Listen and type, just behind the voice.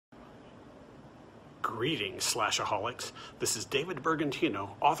Greetings, Slashaholics. This is David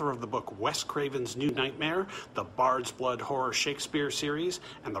Bergantino, author of the book Wes Craven's New Nightmare, the Bard's Blood Horror Shakespeare series,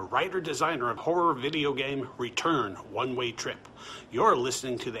 and the writer-designer of horror video game Return One-Way Trip. You're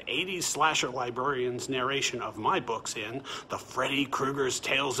listening to the 80s Slasher Librarian's narration of my books in the Freddy Krueger's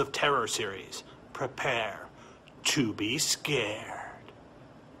Tales of Terror series. Prepare to be scared.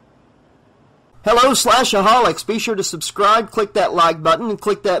 Hello, Slashaholics. Be sure to subscribe, click that like button, and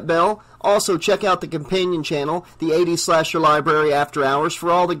click that bell. Also, check out the companion channel, the 80s Slasher Library After Hours, for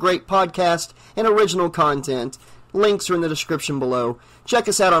all the great podcast and original content. Links are in the description below. Check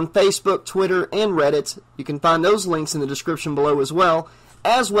us out on Facebook, Twitter, and Reddit. You can find those links in the description below as well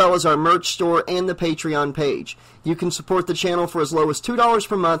as our merch store and the Patreon page. You can support the channel for as low as $2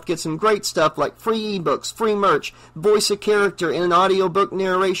 per month, get some great stuff like free ebooks, free merch, voice a character in an audiobook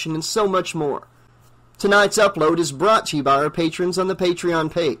narration, and so much more. Tonight's upload is brought to you by our patrons on the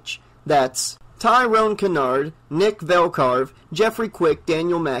Patreon page. That's Tyrone Kennard, Nick Velcarve, Jeffrey Quick,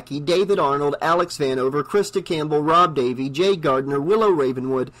 Daniel Mackey, David Arnold, Alex Vanover, Krista Campbell, Rob Davey, Jay Gardner, Willow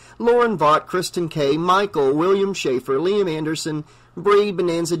Ravenwood, Lauren Vaught, Kristen Kay, Michael, William Schaefer, Liam Anderson, Bree,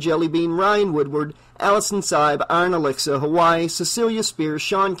 Bonanza Jellybean, Ryan Woodward, Allison Seib, Iron Alexa, Hawaii, Cecilia Spears,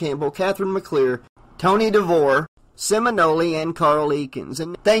 Sean Campbell, Catherine McClear, Tony DeVore, Seminole, and Carl Eakins.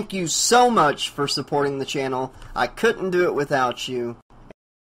 And thank you so much for supporting the channel. I couldn't do it without you.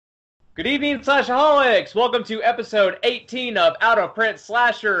 Good evening, Slashaholics! Welcome to episode 18 of Out of Print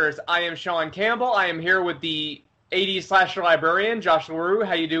Slashers. I am Sean Campbell. I am here with the 80s Slasher Librarian, Josh LaRue.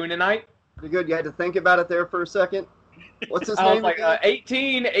 How you doing tonight? Pretty good. You had to think about it there for a second. What's his I name? was like, again?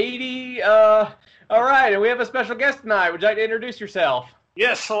 1880. All right, and we have a special guest tonight. Would you like to introduce yourself?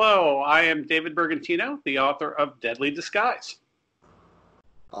 Yes, hello. I am David Bergantino, the author of Deadly Disguise.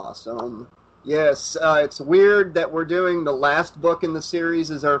 Awesome. Yes, it's weird that we're doing the last book in the series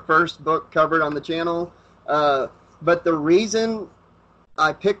as our first book covered on the channel. But the reason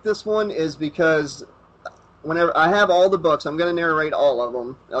I picked this one is because whenever I have all the books, I'm going to narrate all of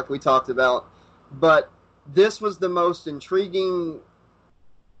them, like we talked about. But this was the most intriguing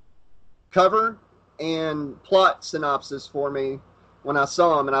cover and plot synopsis for me when I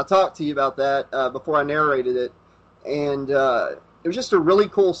saw them. And I talked to you about that before I narrated it. And it was just a really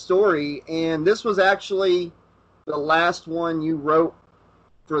cool story, and this was actually the last one you wrote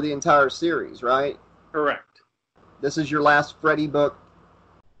for the entire series, right? Correct. This is your last Freddy book?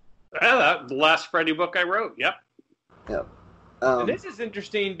 The last Freddy book I wrote, yep. Yep. And this is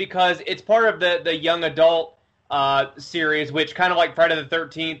interesting because it's part of the young adult series, which kind of like Friday the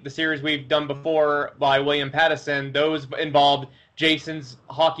 13th, the series we've done before by William Pattison, those involved Jason's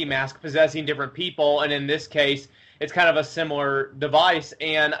hockey mask possessing different people, and in this case, it's kind of a similar device,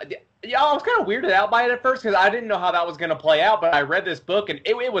 and yeah, I was kind of weirded out by it at first because I didn't know how that was going to play out, but I read this book, and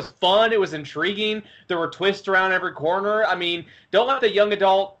it was fun, it was intriguing, there were twists around every corner. I mean, don't let the young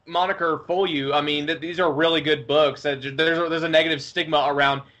adult moniker fool you. I mean, these are really good books. There's a negative stigma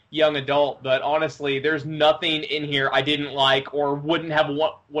around young adult, but honestly, there's nothing in here I didn't like or wouldn't have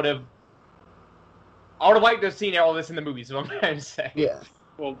I would have liked to have seen all this in the movies, is what I'm trying to say. Yeah.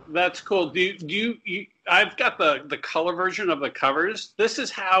 Well, that's cool. Do you I've got the color version of the covers. This is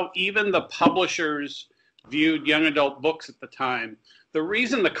how even the publishers viewed young adult books at the time. The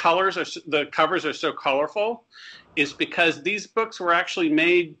reason the covers are so colorful is because these books were actually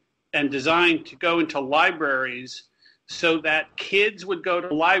made and designed to go into libraries so that kids would go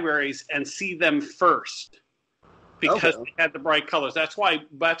to libraries and see them first because they had the bright colors. That's why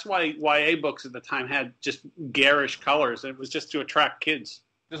YA books at the time had just garish colors. It was just to attract kids.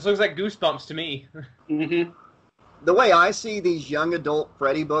 This looks like Goosebumps to me. Mm-hmm. The way I see these young adult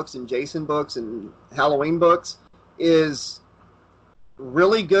Freddy books and Jason books and Halloween books is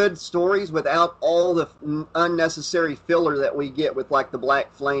really good stories without all the unnecessary filler that we get with like the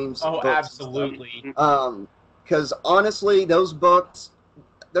Black Flames. Oh, books. absolutely. Because honestly, those books,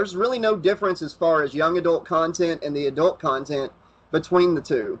 there's really no difference as far as young adult content and the adult content between the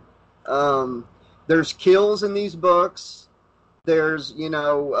two. There's kills in these books. There's,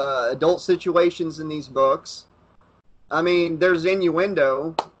 adult situations in these books. I mean, there's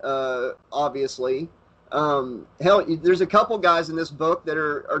innuendo, obviously. Hell, there's a couple guys in this book that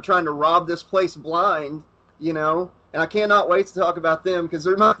are trying to rob this place blind, and I cannot wait to talk about them because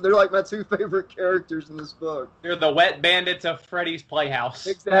they're like my two favorite characters in this book. They're the wet bandits of Freddy's Playhouse.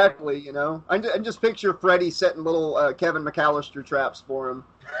 Exactly, I just picture Freddy setting little Kevin McAllister traps for him.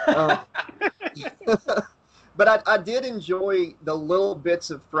 But I did enjoy the little bits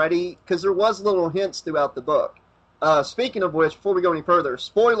of Freddy because there was little hints throughout the book. Speaking of which, before we go any further,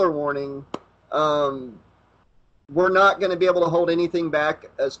 spoiler warning, we're not going to be able to hold anything back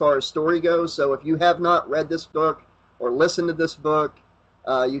as far as story goes. So if you have not read this book or listened to this book,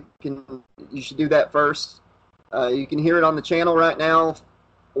 you should do that first. You can hear it on the channel right now,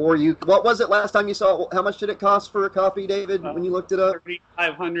 or what was it last time you saw it? How much did it cost for a copy, David, when you looked it up?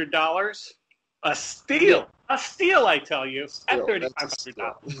 $3,500. A steal. A steal, I tell you. At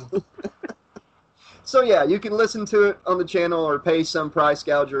 $3,500. So yeah, you can listen to it on the channel or pay some price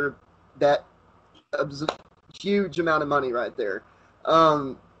gouger. That huge amount of money right there.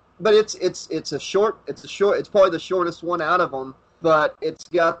 But it's probably the shortest one out of them, but it's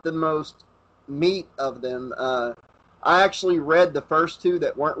got the most meat of them. I actually read the first two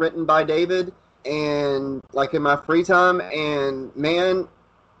that weren't written by David, and like in my free time, and man,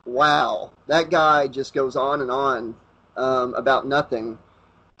 wow, that guy just goes on and on about nothing,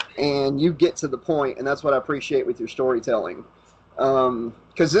 and you get to the point, and that's what I appreciate with your storytelling.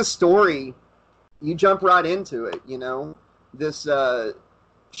 Because this story, you jump right into it, you know. This,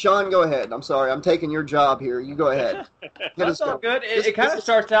 Sean, go ahead. I'm sorry, I'm taking your job here. You go ahead. That's all good. It kind of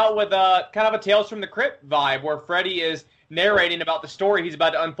starts out with kind of a Tales from the Crypt vibe, where Freddy is narrating about the story he's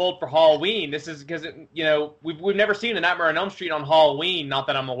about to unfold for Halloween. This is because, you know, we've never seen a Nightmare on Elm Street on Halloween, not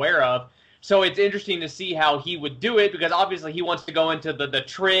that I'm aware of. So it's interesting to see how he would do it, because obviously he wants to go into the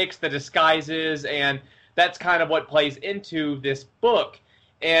tricks, the disguises, and that's kind of what plays into this book.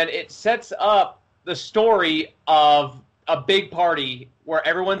 And it sets up the story of a big party where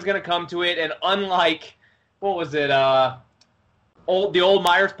everyone's going to come to it, and unlike, what was it, the old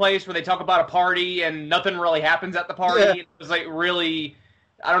Myers place where they talk about a party and nothing really happens at the party. Yeah. It was like really,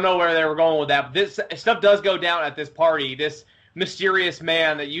 I don't know where they were going with that, but this stuff does go down at this party. This mysterious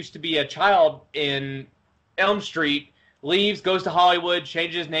man that used to be a child in Elm Street leaves, goes to Hollywood,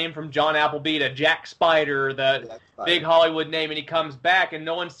 changes his name from John Appleby to Jack Spider, the big Hollywood name, and he comes back, and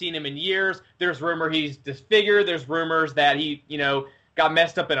no one's seen him in years. There's rumor he's disfigured. There's rumors that he, you know, got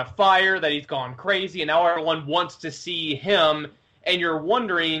messed up in a fire, that he's gone crazy, and now everyone wants to see him, and you're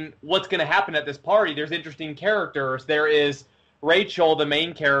wondering what's going to happen at this party. There's interesting characters. There is Rachel, the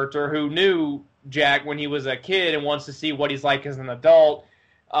main character, who knew Jack when he was a kid and wants to see what he's like as an adult.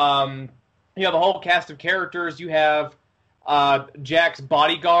 You have a whole cast of characters. You have Jack's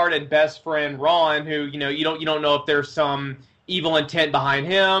bodyguard and best friend Ron, who, you know, you don't know if there's some evil intent behind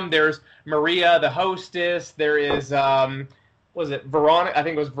him. There's Maria, the hostess. There is was it Veronica? I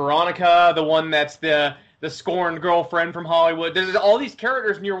think it was Veronica, the one that's the scorned girlfriend from Hollywood. There's all these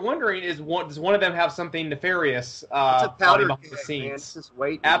characters, and you're wondering, does one of them have something nefarious behind the scenes?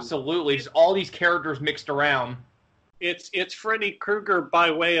 Absolutely, just all these characters mixed around. It's Freddy Krueger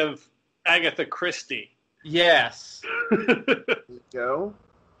by way of Agatha Christie. Yes. There you go.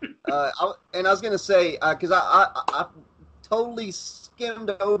 And I was going to say, because I totally skimmed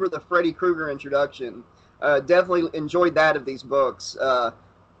over the Freddy Krueger introduction. Definitely enjoyed that of these books,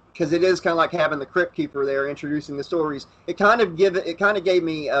 because it is kind of like having the Crypt Keeper there introducing the stories. It kind of gave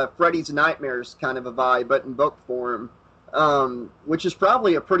me Freddy's Nightmares kind of a vibe, but in book form, which is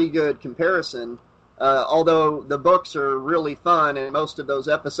probably a pretty good comparison. Although the books are really fun, and most of those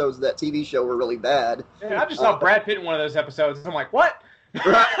episodes of that TV show were really bad. Yeah, I just saw Brad Pitt in one of those episodes. I'm like, what?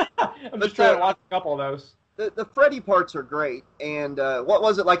 Right. I'm just trying to watch a couple of those. The Freddy parts are great, and what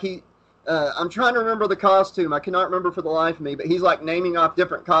was it like? I'm trying to remember the costume. I cannot remember for the life of me, but he's like naming off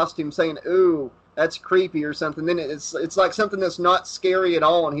different costumes, saying, "Ooh, that's creepy" or something. Then it's like something that's not scary at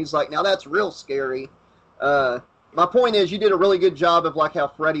all, and he's like, "Now that's real scary." My point is, you did a really good job of like how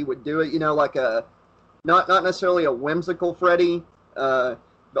Freddy would do it. You know, like a not necessarily a whimsical Freddy, but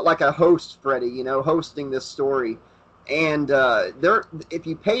like a host Freddy. You know, hosting this story. And if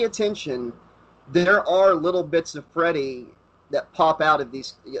you pay attention, there are little bits of Freddy that pop out of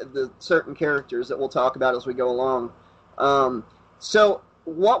the certain characters that we'll talk about as we go along. So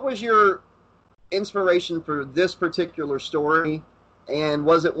what was your inspiration for this particular story? And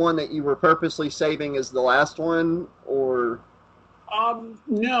was it one that you were purposely saving as the last one, or?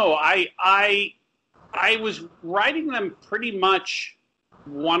 No, I was writing them pretty much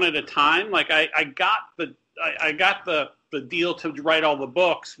one at a time. Like I got the deal to write all the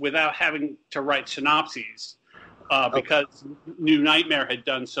books without having to write synopses. Because New Nightmare had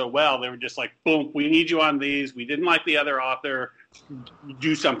done so well, they were just like, boom, we need you on these. We didn't like the other author.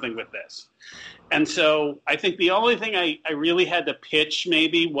 Do something with this. And so I think the only thing I really had to pitch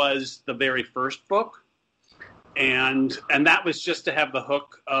maybe was the very first book. And that was just to have the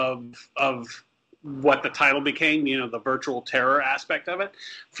hook of what the title became, you know, the virtual terror aspect of it.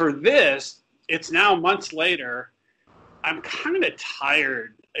 For this, it's now months later. I'm kind of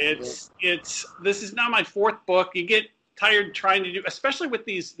tired. This is now my fourth book. You get tired trying to do, especially with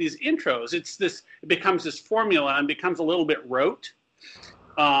these intros. It becomes this formula and becomes a little bit rote.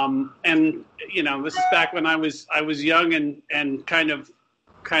 And this is back when I was young and kind of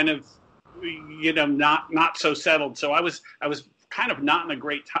not so settled. So I was kind of not in a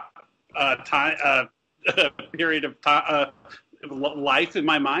great time period of time, life in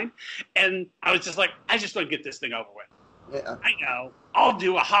my mind, and I was just like, I just want to get this thing over with. Yeah. I know, I'll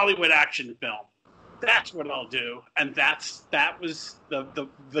do a Hollywood action film. That's what I'll do, and that was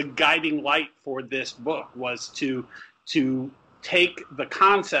the guiding light for this book, was to take the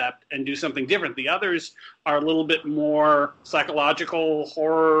concept and do something different. The others are a little bit more psychological,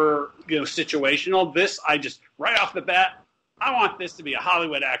 horror, situational. This, I just, right off the bat, I want this to be a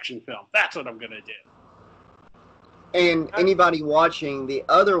Hollywood action film. That's what I'm going to do. And anybody watching the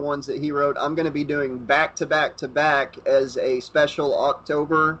other ones that he wrote, I'm going to be doing back to back to back as a special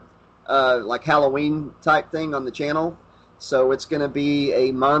October, like Halloween type thing on the channel. So it's going to be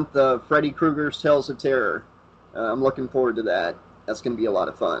a month of Freddy Krueger's Tales of Terror. I'm looking forward to that. That's going to be a lot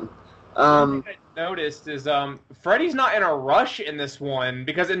of fun. One thing I noticed is Freddy's not in a rush in this one,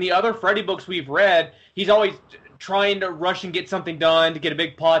 because in the other Freddy books we've read, he's always trying to rush and get something done, to get a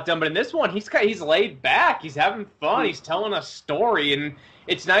big plot done. But in this one, he's laid back. He's having fun. He's telling a story, and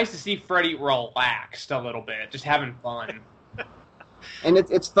it's nice to see Freddy relaxed a little bit, just having fun. And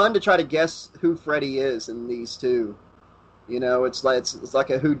it's fun to try to guess who Freddy is in these two. It's like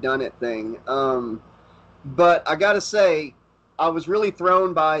a whodunit thing. But I gotta say, I was really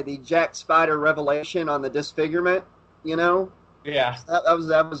thrown by the Jack Spider revelation on the disfigurement. Yeah, that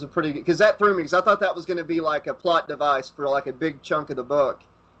was a pretty good, because that threw me, because I thought that was going to be like a plot device for like a big chunk of the book.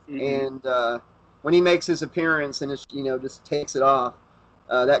 Mm-hmm. And when he makes his appearance and just takes it off,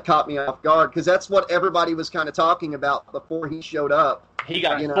 that caught me off guard, because that's what everybody was kind of talking about before he showed up. He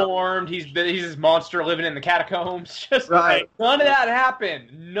got formed. He's this monster living in the catacombs. Just right. None of that happened.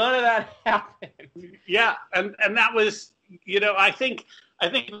 Yeah, and that was, I think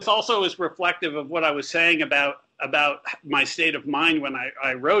this also is reflective of what I was saying about my state of mind when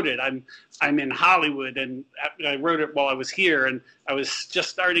I wrote it. I'm in Hollywood, and I wrote it while I was here, and I was just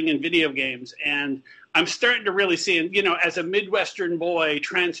starting in video games, and I'm starting to really see, as a Midwestern boy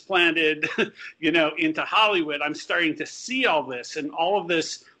transplanted, into Hollywood, I'm starting to see all this and all of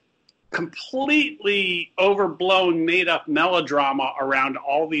this completely overblown, made-up melodrama around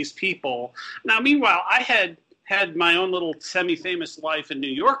all these people. Now, meanwhile, I had my own little semi-famous life in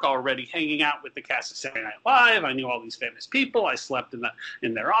New York already, hanging out with the cast of Saturday Night Live. I knew all these famous people. I slept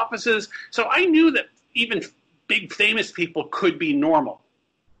in their offices. So I knew that even big famous people could be normal.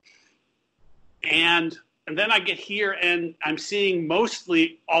 And then I get here and I'm seeing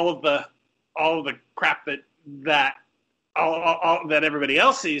mostly all of the crap that everybody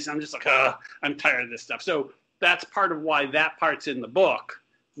else sees. I'm just like, I'm tired of this stuff. So that's part of why that part's in the book.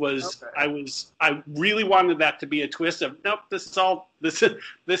 Okay. I really wanted that to be a twist of, nope, this is all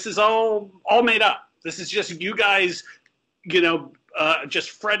made up. This is just you guys,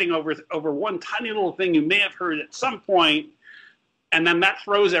 just fretting over one tiny little thing you may have heard at some point, and then that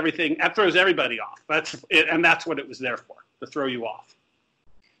throws everybody off. That's it, and that's what it was there for, to throw you off.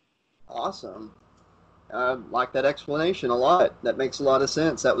 Awesome. I like that explanation a lot. That makes a lot of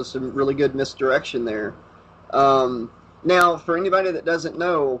sense. That was some really good misdirection there. Now, for anybody that doesn't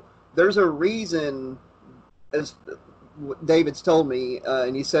know, there's a reason, as David's told me,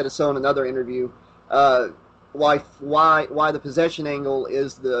 and he said so in another interview, why the possession angle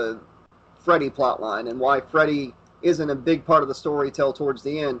is the Freddy plotline, and why Freddy isn't a big part of the story till towards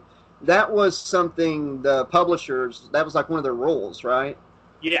the end. That was something the publishers, that was like one of their rules, right?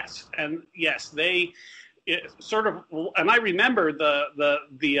 Yes, and yes, and I remember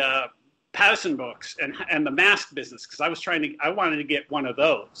the Patterson books and the Mask business, because I wanted to get one of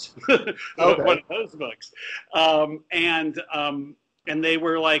those, okay. One of those books, and they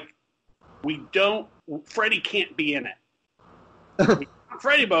were like, Freddy can't be in it. We want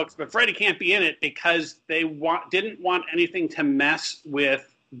Freddy books, but Freddy can't be in it because they didn't want anything to mess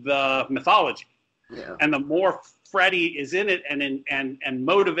with the mythology. Yeah. And the more Freddy is in it and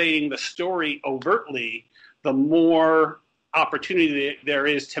motivating the story overtly, the more opportunity there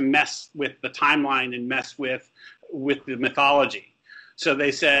is to mess with the timeline and mess with the mythology. So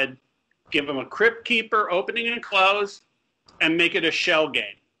they said, give them a Crypt Keeper opening and close, and make it a shell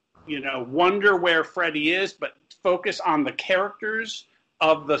game. Wonder where Freddy is, but focus on the characters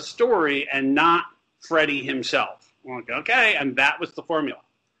of the story and not Freddy himself. Okay, and that was the formula.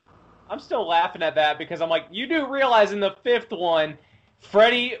 I'm still laughing at that, because I'm like, you do realize in the fifth one,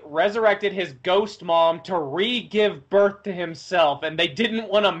 Freddy resurrected his ghost mom to re-give birth to himself, and they didn't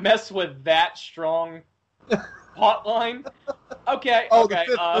want to mess with that strong Plotline? Okay. Oh, okay.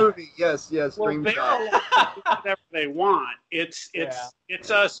 the fifth movie. Yes, Well, Dream they're Shot. allowed to do whatever they want. It's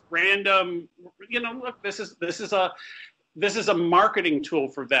us random. Look, this is a marketing tool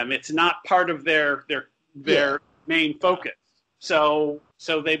for them. It's not part of their main focus. So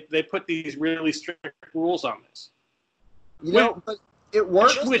they put these really strict rules on this. But it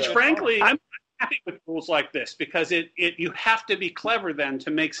works. Which frankly, I'm happy with rules like this because you have to be clever then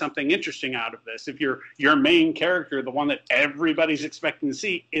to make something interesting out of this. If your main character, the one that everybody's expecting to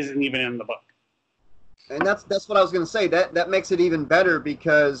see, isn't even in the book. And that's what I was going to say. That makes it even better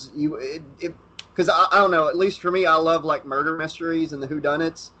because because I don't know. At least for me, I love like murder mysteries and the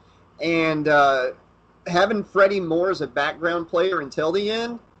whodunits, and having Freddie Moore as a background player until the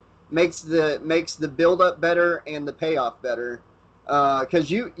end makes the build up better and the payoff better. Because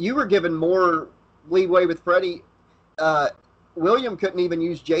you were given more leeway with Freddie. William couldn't even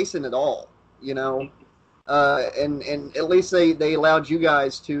use Jason at all, and at least they allowed you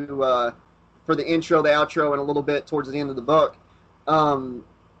guys to for the intro, the outro, and a little bit towards the end of the book.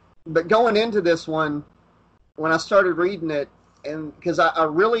 But going into this one, when I started reading it, and because I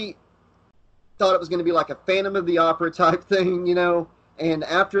really thought it was going to be like a Phantom of the Opera type thing, and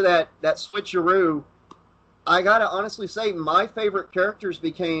after that switcheroo, I gotta honestly say my favorite characters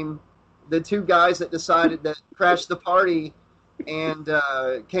became the two guys that decided to crash the party and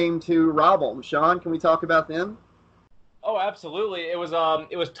came to rob them. Sean, can we talk about them? Oh, absolutely. It was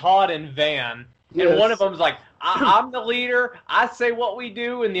Todd and Van, Yes. and one of them's like, I'm the leader. I say what we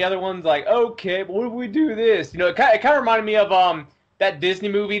do, and the other one's like, okay, but what if we do this? It kind of reminded me of that Disney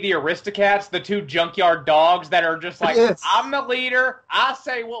movie, The Aristocats, the two junkyard dogs that are just like, Yes. I'm the leader. I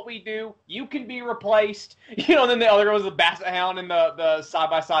say what we do. You can be replaced. And then the other was the Basset Hound and the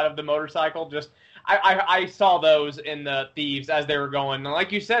side-by-side of the motorcycle. Just, I saw those in the Thieves as they were going. And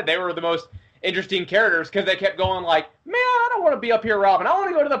like you said, they were the most interesting characters because they kept going like, man, I don't want to be up here robbing. I want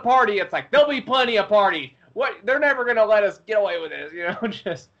to go to the party. It's like, there'll be plenty of parties. What? They're never going to let us get away with this,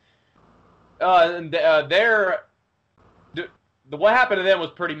 just, what happened to them was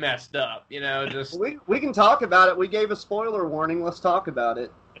pretty messed up, just. We can talk about it. We gave a spoiler warning. Let's talk about it.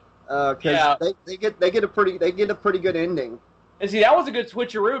 Because they get a pretty good ending. And see, that was a good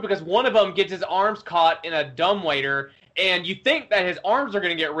switcheroo because one of them gets his arms caught in a dumbwaiter, and you think that his arms are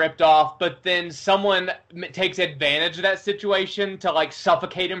going to get ripped off, but then someone takes advantage of that situation to like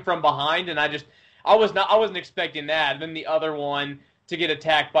suffocate him from behind, and I wasn't expecting that. And then the other one to get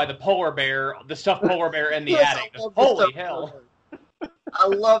attacked by the polar bear, the stuffed polar bear in the attic. Holy hell! I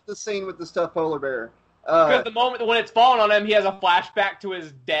love the scene with the stuffed polar bear. Because the moment when it's falling on him, he has a flashback to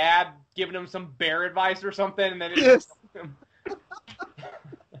his dad giving him some bear advice or something, and then yes.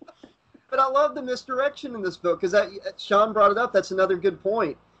 But I love the misdirection in this book because Sean brought it up. That's another good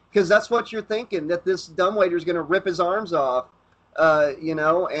point because that's what you're thinking, that this dumbwaiter is going to rip his arms off,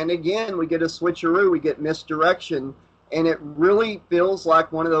 And again, we get a switcheroo, we get misdirection, and it really feels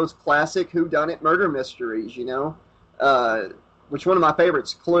like one of those classic whodunit murder mysteries, Which one of my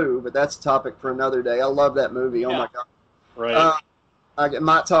favorites, Clue, but that's a topic for another day. I love that movie. Oh my god! Right. I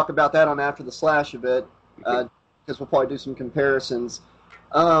might talk about that on After the Slash a bit because we'll probably do some comparisons.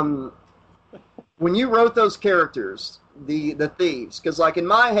 When you wrote those characters, the thieves, because like in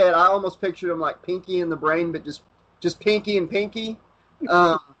my head, I almost pictured them like Pinky and the Brain, but just Pinky and Pinky.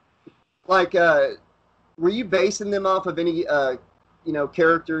 Were you basing them off of any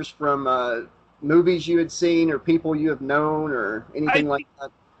characters from movies you had seen or people you have known or anything like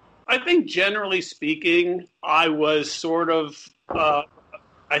that? I think generally speaking, I was sort of.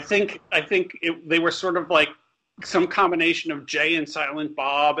 I think they were sort of like some combination of Jay and Silent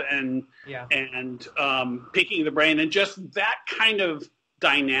Bob and Pinky the Brain and just that kind of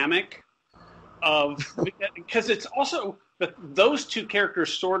dynamic of because it's also those two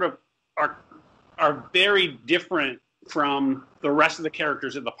characters sort of are very different from the rest of the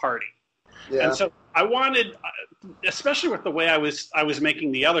characters in the party. Yeah. And so I wanted, especially with the way I was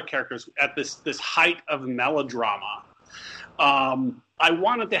making the other characters at this height of melodrama, I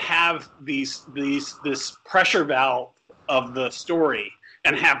wanted to have this pressure valve of the story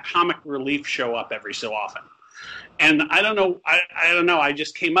and have comic relief show up every so often. And I don't know. I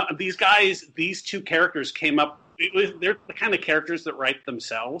just came up. These two characters came up. They're the kind of characters that write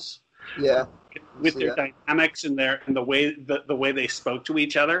themselves. Yeah. With their dynamics and the way they spoke to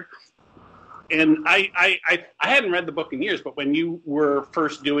each other. And I hadn't read the book in years, but when you were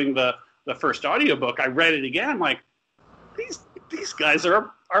first doing the first audiobook, I read it again. I'm like, these guys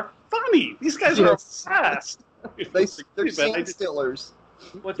are funny. These guys are fast. They're scene stillers.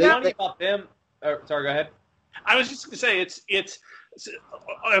 What's funny about them? Sorry, go ahead. I was just going to say it's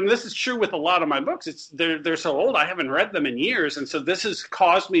and this is true with a lot of my books. They're so old, I haven't read them in years, and so this has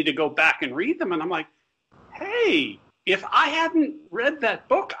caused me to go back and read them. And I'm like, hey, if I hadn't read that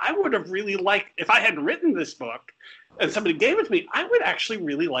book, I would have really liked. If I hadn't written this book, and somebody gave it to me, I would actually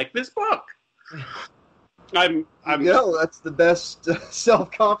really like this book. That's the best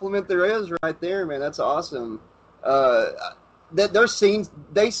self-compliment there is, right there, man. That's awesome. Their scenes,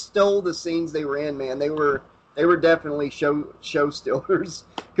 they stole the scenes they were in, man. They were definitely show stealers,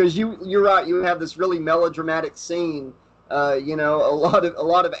 because you're right. You have this really melodramatic scene, a lot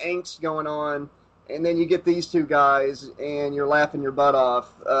of angst going on, and then you get these two guys, and you're laughing your butt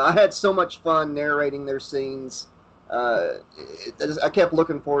off. I had so much fun narrating their scenes. I kept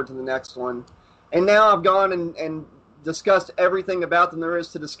looking forward to the next one, and now I've gone and discussed everything about them there is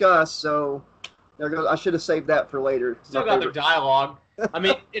to discuss. So there goes. I should have saved that for later. Still got their dialogue. I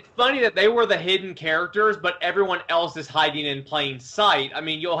mean, it's funny that they were the hidden characters, but everyone else is hiding in plain sight. I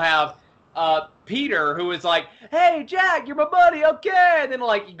mean, you'll have Peter, who is like, "Hey, Jack, you're my buddy, okay?" And then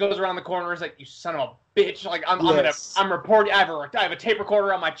like he goes around the corner, and is like, "You son of a bitch! Like I'm reporting. I have a tape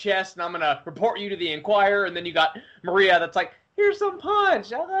recorder on my chest, and I'm gonna report you to the Inquirer." And then you got Maria, that's like, "Here's some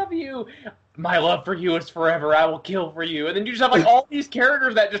punch. I love you. My love for you is forever. I will kill for you." And then you just have like all these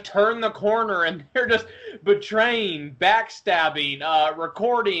characters that just turn the corner, and they're just betraying, backstabbing,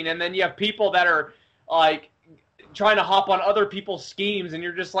 recording, and then you have people that are like trying to hop on other people's schemes, and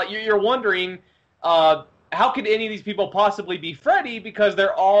you're just like you're wondering how could any of these people possibly be Freddy, because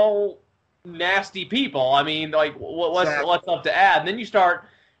they're all nasty people. I mean, like what's up to add? And then you start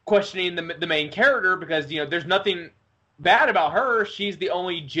questioning the main character, because there's nothing bad about her. She's the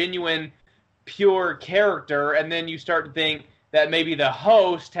only genuine, pure character. And then you start to think that maybe the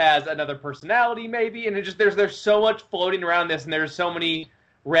host has another personality, maybe, and it just there's so much floating around this, and there's so many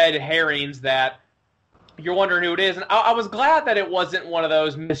red herrings that you're wondering who it is. And I was glad that it wasn't one of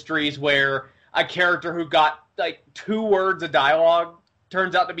those mysteries where a character who got like 2 words of dialogue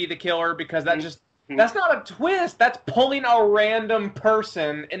turns out to be the killer, because that's not a twist. That's pulling a random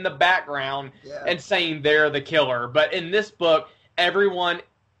person in the background and saying they're the killer. But in this book, everyone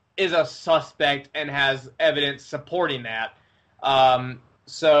is a suspect and has evidence supporting that.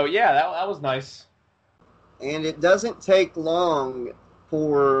 So yeah, that was nice. And it doesn't take long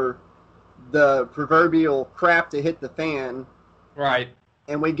for the proverbial crap to hit the fan. Right.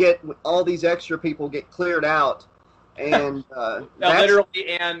 And we get all these extra people get cleared out. And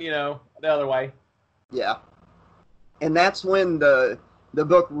literally, and the other way. Yeah. And that's when the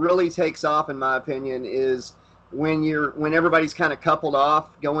book really takes off, in my opinion, is when everybody's kind of coupled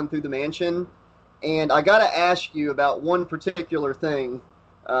off going through the mansion. And I got to ask you about one particular thing.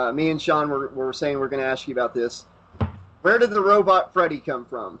 Me and Sean were saying we're going to ask you about this. Where did the robot Freddy come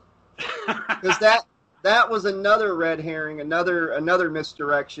from? Because that was another red herring, another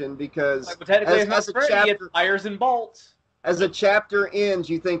misdirection, because like, well, technically as a chapter, it's wires and bolts. As a chapter ends,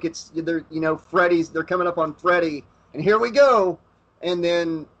 you think they're coming up on Freddy, and here we go, and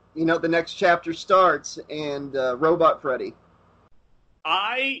then the next chapter starts, and Robot Freddy.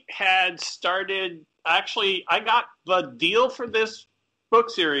 I had started, actually, I got the deal for this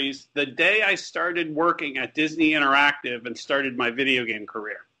book series the day I started working at Disney Interactive and started my video game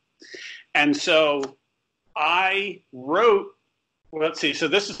career. And so I wrote, so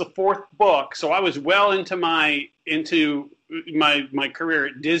this is the 4th book, so I was well into my career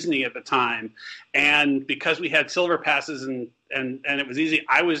at Disney at the time, and because we had silver passes and it was easy,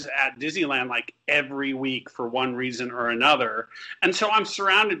 I was at Disneyland like every week for one reason or another, and so I'm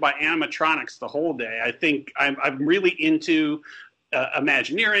surrounded by animatronics the whole day. I think I'm really into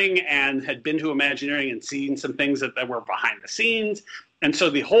Imagineering, and had been to Imagineering and seen some things that were behind the scenes. And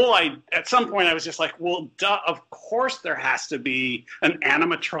so at some point I was just like, well, duh, of course there has to be an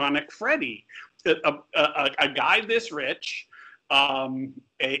animatronic Freddy. A guy this rich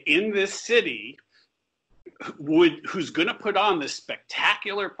in this city who's going to put on this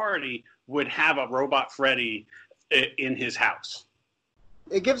spectacular party would have a robot Freddy in his house.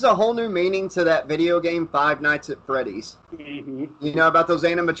 It gives a whole new meaning to that video game, Five Nights at Freddy's. Mm-hmm. You know about those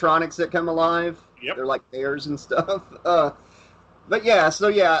animatronics that come alive? Yep. They're like bears and stuff. But yeah,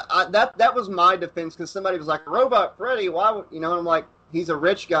 that was my defense, because somebody was like, Robot Freddy, why would, and I'm like, he's a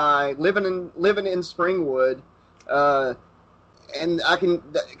rich guy living in Springwood, and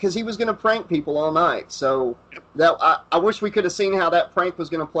because he was going to prank people all night. So I wish we could have seen how that prank was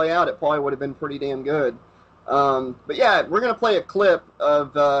going to play out. It probably would have been pretty damn good. But yeah, we're going to play a clip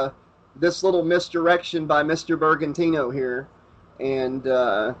of this little misdirection by Mr. Bergantino here. And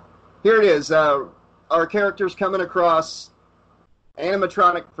here it is. Our character's coming across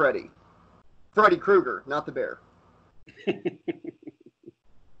animatronic Freddy. Freddy Krueger, not the bear.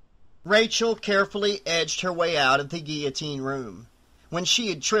 Rachel carefully edged her way out of the guillotine room. When she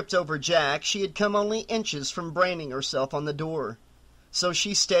had tripped over Jack, she had come only inches from branding herself on the door. So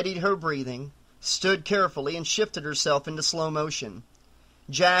she steadied her breathing, stood carefully, and shifted herself into slow motion.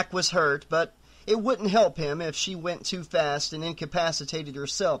 Jack was hurt, but it wouldn't help him if she went too fast and incapacitated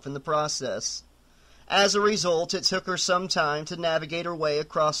herself in the process. As a result, it took her some time to navigate her way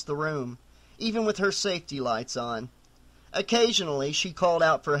across the room, even with her safety lights on. Occasionally she called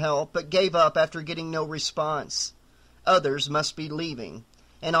out for help, but gave up after getting no response. Others must be leaving,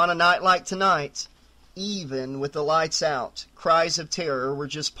 and on a night like tonight, even with the lights out, cries of terror were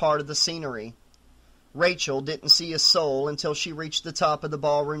just part of the scenery. Rachel didn't see a soul until she reached the top of the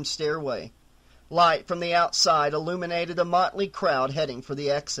ballroom stairway. Light from the outside illuminated a motley crowd heading for the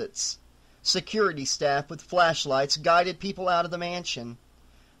exits. Security staff with flashlights guided people out of the mansion.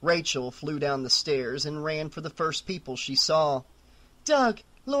 Rachel flew down the stairs and ran for the first people she saw. "Doug,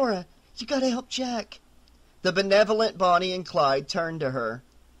 Laura, you gotta help Jack." The benevolent Bonnie and Clyde turned to her.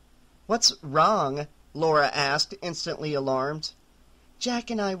 "What's wrong?" Laura asked, instantly alarmed.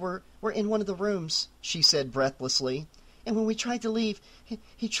 "Jack and I were in one of the rooms," she said breathlessly, "and when we tried to leave,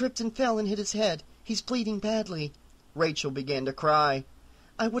 he tripped and fell and hit his head. He's bleeding badly." Rachel began to cry.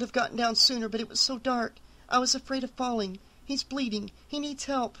 "I would have gotten down sooner, but it was so dark. I was afraid of falling. He's bleeding. He needs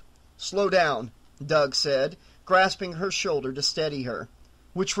help." "Slow down," Doug said, grasping her shoulder to steady her.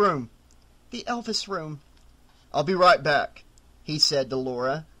 "Which room?" "The Elvis room." "I'll be right back," he said to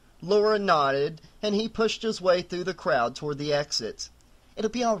Laura. Laura nodded, and he pushed his way through the crowd toward the exit. "It'll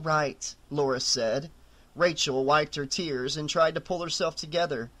be all right," Laura said. Rachel wiped her tears and tried to pull herself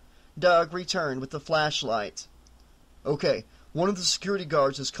together. Doug returned with the flashlight. "Okay, one of the security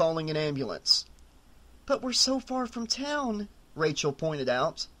guards is calling an ambulance." "But we're so far from town," Rachel pointed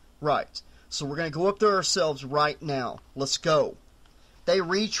out. "Right, so we're going to go up there ourselves right now. Let's go." They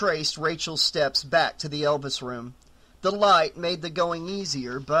retraced Rachel's steps back to the Elvis room. The light made the going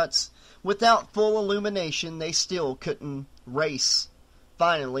easier, but without full illumination they still couldn't race.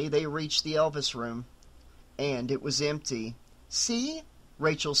 Finally, they reached the Elvis room. And it was empty. "See?"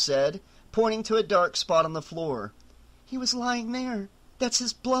 Rachel said, pointing to a dark spot on the floor. "He was lying there. That's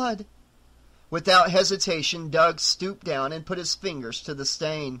his blood." Without hesitation, Doug stooped down and put his fingers to the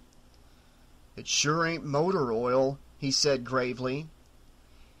stain. "It sure ain't motor oil," he said gravely.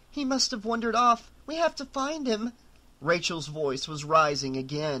 "He must have wandered off. We have to find him." Rachel's voice was rising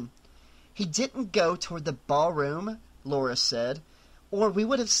again. "He didn't go toward the ballroom," Laura said, "or we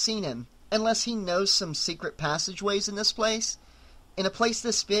would have seen him, unless he knows some secret passageways in this place. In a place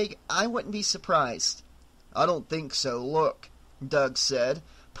this big, I wouldn't be surprised." "I don't think so. Look," Doug said,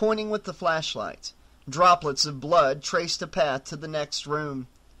 pointing with the flashlight. Droplets of blood traced a path to the next room.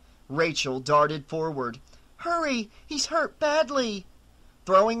 Rachel darted forward. "Hurry! He's hurt badly!"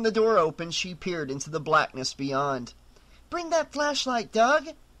 Throwing the door open, she peered into the blackness beyond. "Bring that flashlight, Doug!"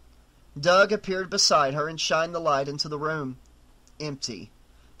 Doug appeared beside her and shined the light into the room. Empty.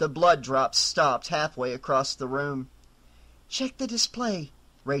 The blood drops stopped halfway across the room. "Check the display,"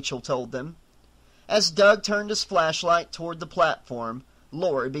 Rachel told them. As Doug turned his flashlight toward the platform,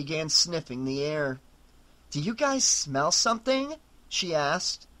 Laura began sniffing the air. "Do you guys smell something?" she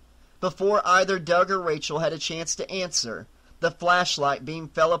asked. Before either Doug or Rachel had a chance to answer, the flashlight beam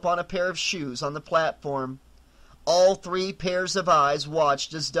fell upon a pair of shoes on the platform. All three pairs of eyes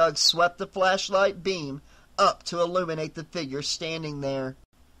watched as Doug swept the flashlight beam up to illuminate the figure standing there.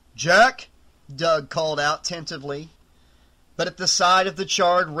 "Jack?" Doug called out tentatively. But at the sight of the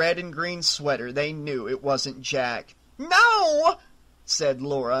charred red and green sweater, they knew it wasn't Jack. "No!" said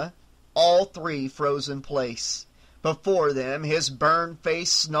Laura. All three froze in place. Before them, his burned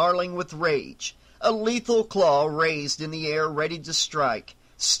face snarling with rage, a lethal claw raised in the air ready to strike,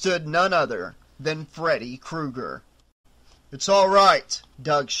 stood none other than Freddy Krueger. "It's all right,"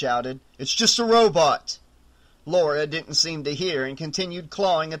 Doug shouted. "It's just a robot." Laura didn't seem to hear and continued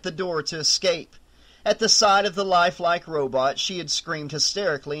clawing at the door to escape. At the sight of the lifelike robot, she had screamed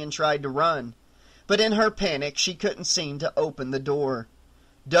hysterically and tried to run. But in her panic, she couldn't seem to open the door.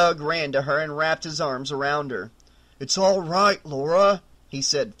 Doug ran to her and wrapped his arms around her. "It's all right, Laura," he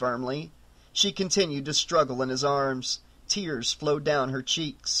said firmly. She continued to struggle in his arms. Tears flowed down her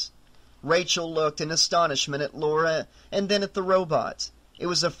cheeks. Rachel looked in astonishment at Laura and then at the robot. It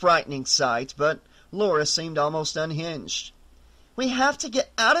was a frightening sight, but Laura seemed almost unhinged. "We have to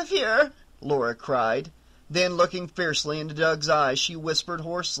get out of here!" Laura cried. Then, looking fiercely into Doug's eyes, she whispered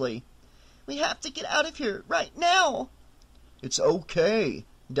hoarsely, "We have to get out of here right now!" "It's okay,"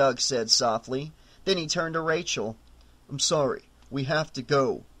 Doug said softly. Then he turned to Rachel. "I'm sorry. We have to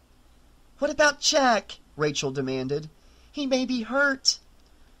go." "What about Jack?" Rachel demanded. "He may be hurt."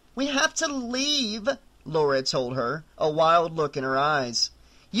 We have to leave, Laura told her, a wild look in her eyes.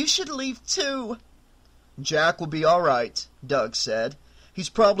 You should leave too. Jack will be all right, Doug said. He's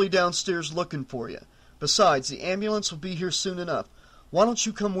probably downstairs looking for you. Besides, the ambulance will be here soon enough. Why don't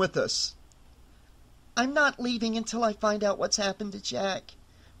you come with us? I'm not leaving until I find out what's happened to Jack,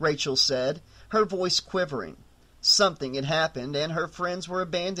 Rachel said, her voice quivering. Something had happened, and her friends were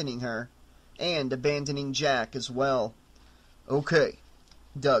abandoning her, and abandoning Jack as well. Okay,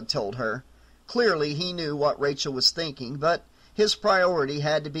 Doug told her. Clearly he knew what Rachel was thinking, but his priority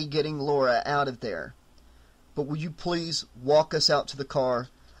had to be getting Laura out of there. But will you please walk us out to the car?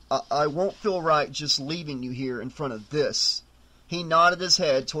 I won't feel right just leaving you here in front of this. He nodded his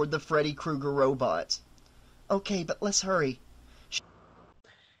head toward the Freddy Krueger robot. Okay, but let's hurry.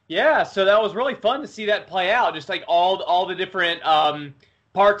 Yeah, so that was really fun to see that play out, just like all the different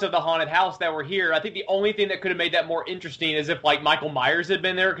parts of the haunted house that were here. I think the only thing that could have made that more interesting is if like Michael Myers had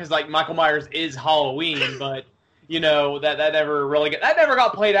been there, because like Michael Myers is Halloween, but you know that never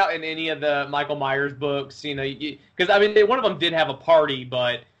got played out in any of the Michael Myers books. You know, because I mean one of them did have a party,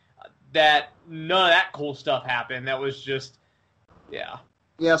 but that none of that cool stuff happened. That was just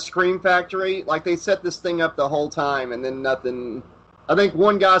Yeah, Scream Factory, like they set this thing up the whole time, and then nothing. I think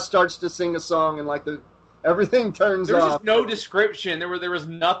one guy starts to sing a song, and like everything turns off. There was just no description. There was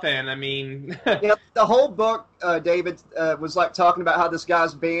nothing. I mean, yeah, the whole book, David, was like talking about how this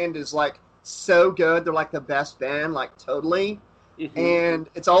guy's band is like so good. They're like the best band, like totally. Mm-hmm. And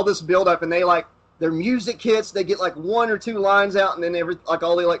it's all this build up, and they like their music hits. They get like one or two lines out, and then like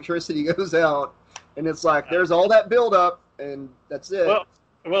all the electricity goes out, and it's like there's all that build up, and that's it.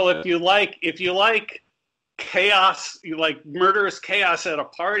 Well, if you like chaos, you like murderous chaos at a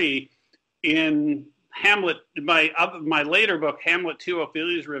party in Hamlet, my later book, Hamlet 2,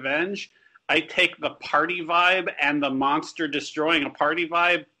 Ophelia's Revenge, I take the party vibe and the monster destroying a party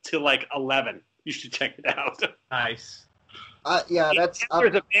vibe to like 11. You should check it out. Nice. Yeah, that's...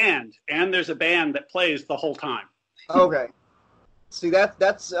 there's a band that plays the whole time. Okay. See,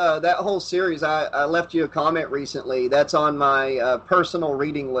 that's that whole series, I left you a comment recently. That's on my personal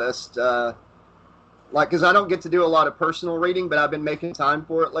reading list. Because I don't get to do a lot of personal reading, but I've been making time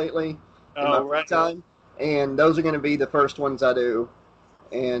for it lately. Free time. And those are going to be the first ones I do.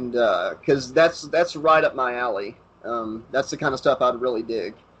 And because that's right up my alley. That's the kind of stuff I'd really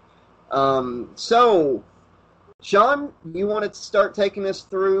dig. So, Sean, you want to start taking us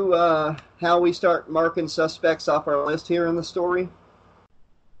through how we start marking suspects off our list here in the story?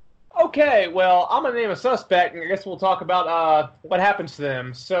 Okay, well, I'm gonna name a suspect, and I guess we'll talk about what happens to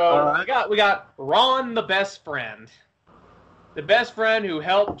them. So right. we got Ron, the best friend who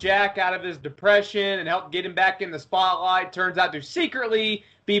helped Jack out of his depression and helped get him back in the spotlight. Turns out to secretly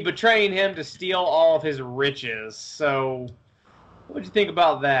be betraying him to steal all of his riches. So, what do you think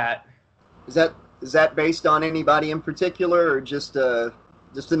about that? Is that based on anybody in particular, or just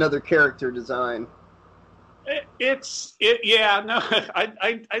another character design? I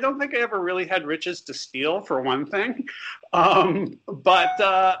don't think I ever really had riches to steal, for one thing,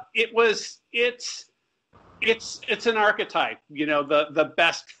 but it's an archetype, you know, the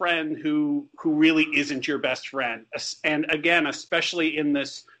best friend who really isn't your best friend, and again, especially in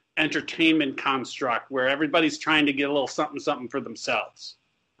this entertainment construct where everybody's trying to get a little something for themselves.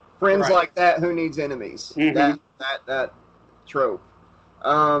 Friends like that, who needs enemies? Mm-hmm. That trope.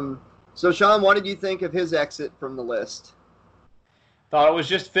 So, Sean, what did you think of his exit from the list? Thought it was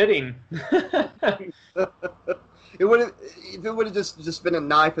just fitting. If it would have just been a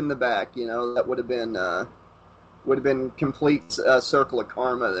knife in the back, you know, that would have been complete circle of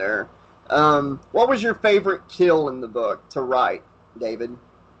karma there. What was your favorite kill in the book to write, David?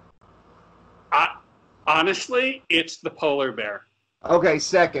 Honestly, it's the polar bear. Okay,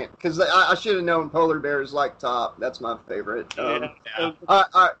 second, because I should have known polar bears like top. That's my favorite.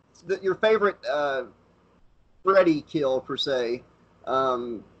 Your favorite Freddy kill, per se,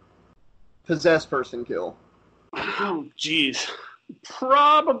 possessed person kill. Oh, geez,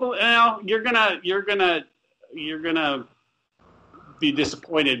 probably. Well, you're gonna be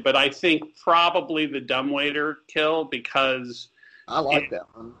disappointed, but I think probably the dumbwaiter kill, because I like that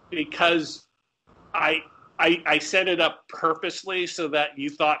one, because I set it up purposely so that you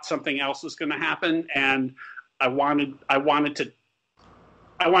thought something else was going to happen, and I wanted to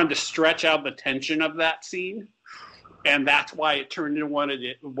stretch out the tension of that scene, and that's why it turned into what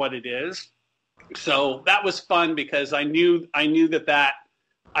it is. So that was fun, because I knew that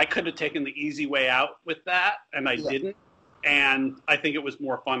I could have taken the easy way out with that, and I didn't, and I think it was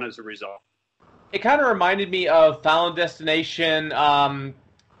more fun as a result. It kind of reminded me of Final Destination,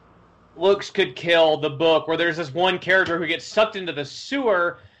 Looks Could Kill, the book, where there's this one character who gets sucked into the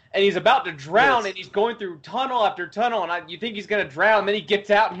sewer, and he's about to drown, Yes. and he's going through tunnel after tunnel, and you think he's going to drown, and then he gets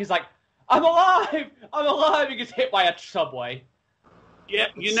out, and he's like, I'm alive! I'm alive! He gets hit by a subway. Yeah,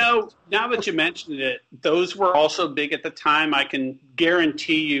 now that you mentioned it, those were also big at the time. I can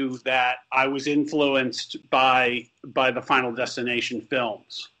guarantee you that I was influenced by the Final Destination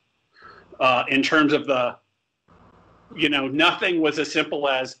films. In terms of nothing was as simple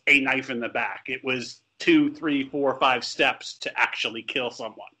as a knife in the back. It was 2, 3, 4, 5 steps to actually kill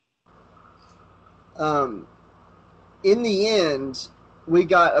someone. In the end, we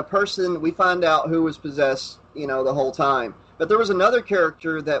got a person, we find out who was possessed, the whole time. But there was another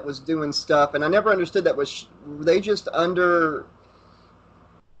character that was doing stuff, and I never understood that. Were they just under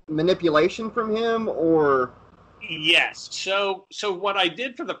manipulation from him, or? Yes. So what I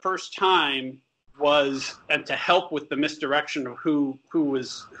did for the first time was, and to help with the misdirection of who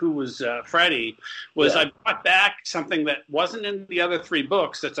was Freddy, was I brought back something that wasn't in the other 3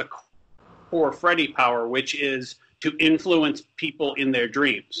 books. That's a core Freddy power, which is to influence people in their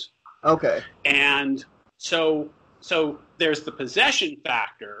dreams. Okay. And so there's the possession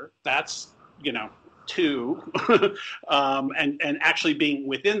factor. That's 2, and actually being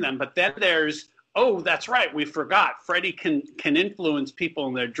within them. But then there's, that's right, we forgot. Freddy can influence people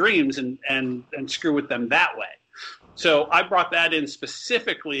in their dreams and screw with them that way. So I brought that in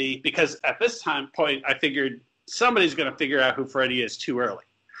specifically because at this point I figured somebody's going to figure out who Freddy is too early.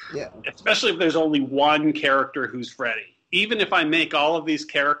 Yeah. Especially if there's only one character who's Freddy. Even if I make all of these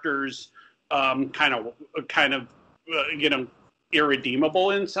characters kind of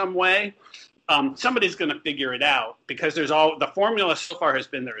irredeemable in some way, somebody's going to figure it out because the formula so far has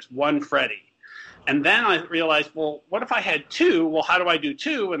been there's one Freddy. And then I realized, well, what if I had 2? Well, how do I do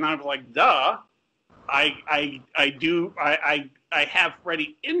 2? And I was like, duh, I have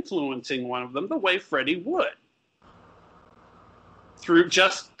Freddy influencing one of them the way Freddy would. Through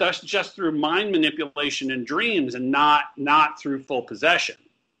just through mind manipulation and dreams, and not through full possession.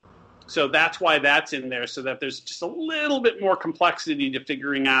 So that's why that's in there, so that there's just a little bit more complexity to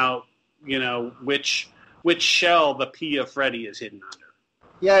figuring out, which shell the P of Freddy is hidden under.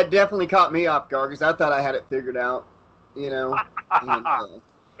 Yeah, it definitely caught me off guard because I thought I had it figured out,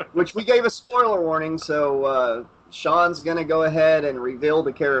 which we gave a spoiler warning, so Sean's going to go ahead and reveal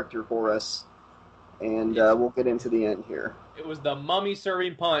the character for us, and we'll get into the end here. It was the mummy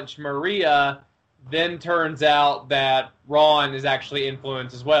serving punch. Maria then turns out that Ron is actually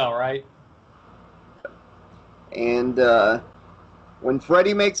influenced as well, right? And when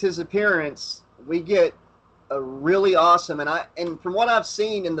Freddy makes his appearance, we get a really awesome, and from what I've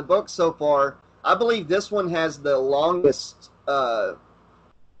seen in the book so far, I believe this one has the longest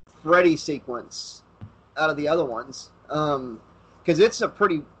Freddy sequence out of the other ones, because it's a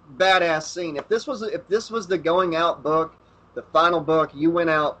pretty badass scene. If this was the going out book, the final book, you went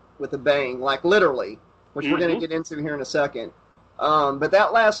out with a bang, like literally, which we're going to get into here in a second. But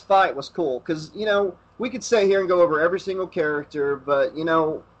that last fight was cool because we could sit here and go over every single character, but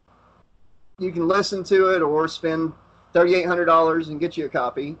you can listen to it or spend $3,800 and get you a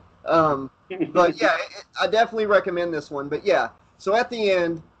copy. But yeah, I definitely recommend this one. But yeah, so at the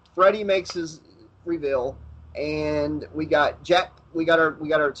end, Freddy makes his reveal, and we got Jack. We got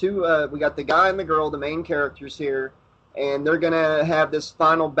our two. We got the guy and the girl, the main characters here, and they're gonna have this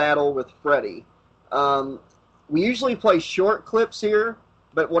final battle with Freddy. We usually play short clips here,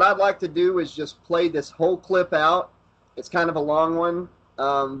 but what I'd like to do is just play this whole clip out. It's kind of a long one,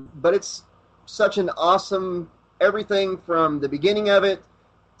 but it's such an awesome everything from the beginning of it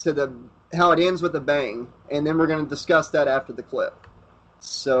to how it ends with a bang, and then we're going to discuss that after the clip.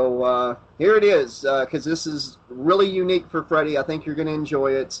 So here it is, because this is really unique for Freddy. I think you're going to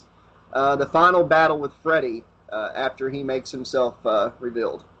enjoy it. The final battle with Freddy after he makes himself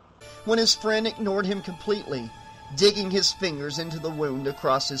revealed. When his friend ignored him completely, digging his fingers into the wound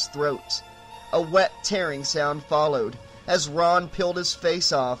across his throat. A wet tearing sound followed as Ron peeled his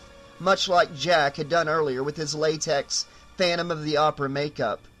face off, much like Jack had done earlier with his latex Phantom of the Opera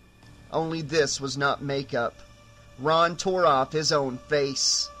makeup. Only this was not makeup. Ron tore off his own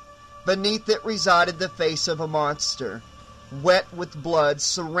face. Beneath it resided the face of a monster, wet with blood,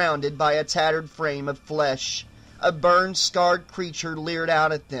 surrounded by a tattered frame of flesh. A burn-scarred creature leered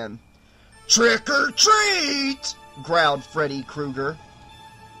out at them. "Trick or treat!" growled Freddy Krueger.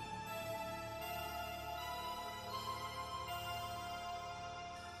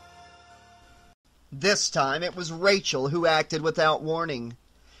 This time it was Rachel who acted without warning.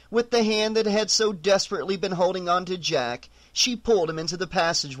 With the hand that had so desperately been holding on to Jack, she pulled him into the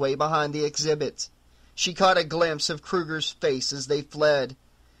passageway behind the exhibit. She caught a glimpse of Krueger's face as they fled.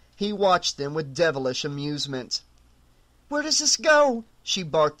 He watched them with devilish amusement. "Where does this go?" she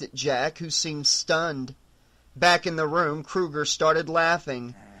barked at Jack, who seemed stunned. Back in the room, Kruger started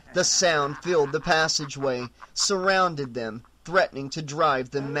laughing. The sound filled the passageway, surrounded them, threatening to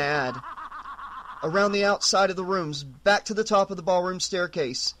drive them mad. "Around the outside of the rooms, back to the top of the ballroom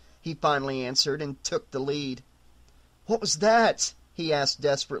staircase," he finally answered, and took the lead. "What was that?" he asked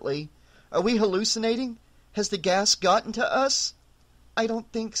desperately. "Are we hallucinating? Has the gas gotten to us?" "I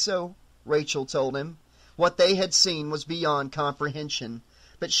don't think so," Rachel told him. What they had seen was beyond comprehension,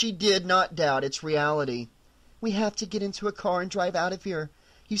 but she did not doubt its reality. "We have to get into a car and drive out of here.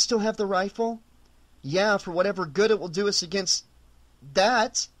 You still have the rifle?" "Yeah, for whatever good it will do us against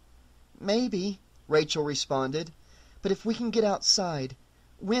that." "Maybe," Rachel responded. "But if we can get outside,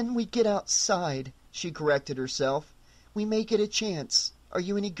 when we get outside," she corrected herself, "we may get a chance. Are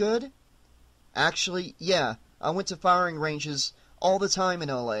you any good?" "Actually, yeah. I went to firing ranges all the time in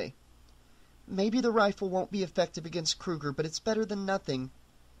L.A. "Maybe the rifle won't be effective against Kruger, but it's better than nothing."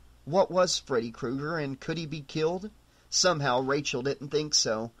 What was Freddy Krueger, and could he be killed? Somehow Rachel didn't think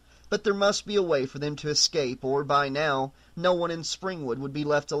so. But there must be a way for them to escape, or by now no one in Springwood would be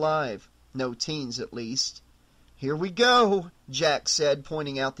left alive. No teens, at least. "Here we go," Jack said,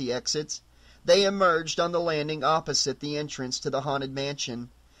 pointing out the exits. They emerged on the landing opposite the entrance to the haunted mansion.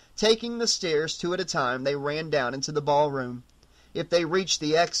 Taking the stairs two at a time, they ran down into the ballroom. If they reached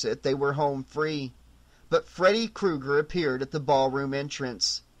the exit, they were home free. But Freddy Krueger appeared at the ballroom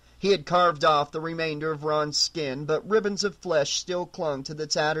entrance. He had carved off the remainder of Ron's skin, but ribbons of flesh still clung to the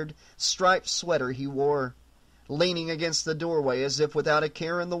tattered, striped sweater he wore. Leaning against the doorway as if without a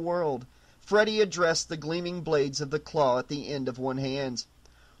care in the world, Freddy addressed the gleaming blades of the claw at the end of one hand.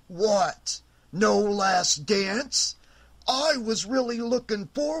 "What? No last dance? I was really looking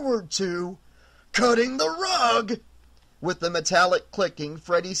forward to cutting the rug." With the metallic clicking,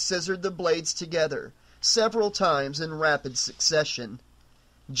 Freddy scissored the blades together, several times in rapid succession.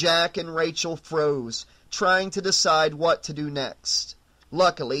 Jack and Rachel froze, trying to decide what to do next.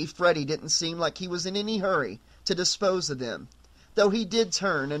 Luckily, Freddy didn't seem like he was in any hurry to dispose of them, though he did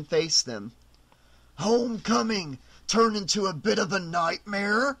turn and face them. "Homecoming turn into a bit of a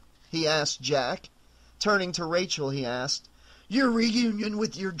nightmare?" he asked Jack. Turning to Rachel, he asked, "Your reunion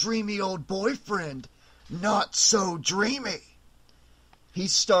with your dreamy old boyfriend, not so dreamy." He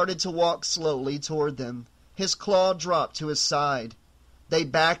started to walk slowly toward them. His claw dropped to his side. They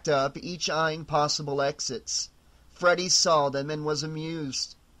backed up, each eyeing possible exits. Freddy saw them and was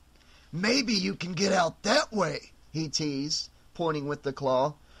amused. "Maybe you can get out that way," he teased, pointing with the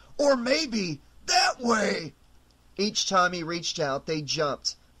claw. "Or maybe that way." Each time he reached out, they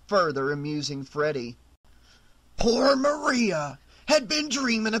jumped, further amusing Freddy. "Poor Maria had been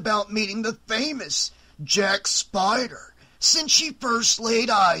dreaming about meeting the famous Jack Spider since she first laid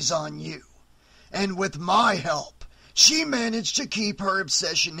eyes on you. And with my help, she managed to keep her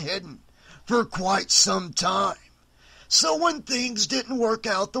obsession hidden for quite some time. So when things didn't work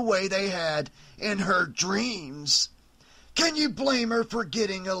out the way they had in her dreams, can you blame her for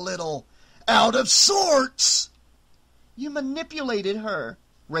getting a little out of sorts?" "You manipulated her?"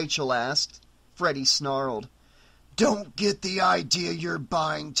 Rachel asked. Freddy snarled. "Don't get the idea you're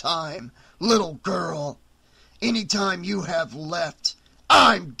buying time, little girl. Any time you have left,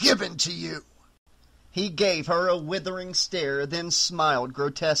 I'm giving to you." He gave her a withering stare, then smiled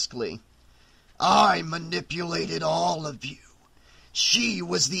grotesquely. "I manipulated all of you. She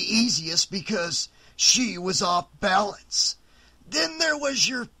was the easiest because she was off balance. Then there was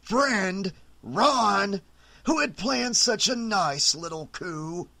your friend, Ron, who had planned such a nice little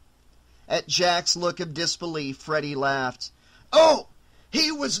coup." At Jack's look of disbelief, Freddy laughed. "Oh,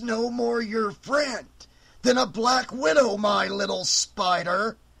 he was no more your friend than a black widow, my little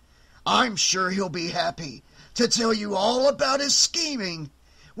spider. I'm sure he'll be happy to tell you all about his scheming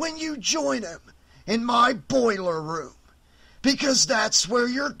when you join him in my boiler room, because that's where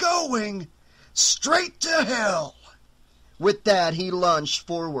you're going, straight to hell." With that, he lunged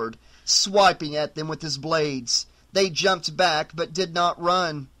forward, swiping at them with his blades. They jumped back, but did not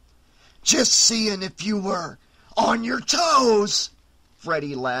run. "Just seeing if you were on your toes,"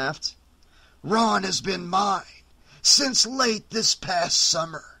 Freddy laughed. "Ron has been mine since late this past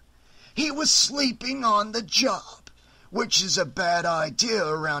summer. He was sleeping on the job, which is a bad idea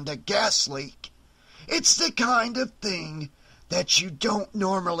around a gas leak. It's the kind of thing that you don't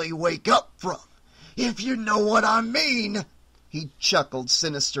normally wake up from, if you know what I mean." He chuckled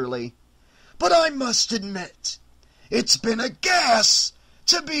sinisterly. "But I must admit, it's been a gas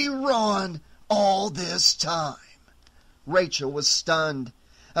to be Ron all this time." Rachel was stunned.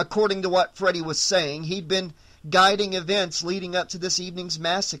 According to what Freddy was saying, he'd been guiding events leading up to this evening's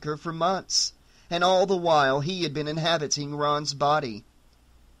massacre for months, and all the while he had been inhabiting Ron's body.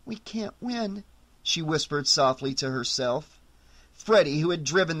 We can't win, she whispered softly to herself. Freddy, who had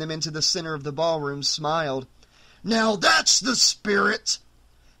driven them into the center of the ballroom, smiled. Now that's the spirit!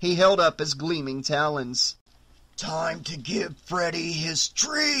 He held up his gleaming talons. Time to give Freddy his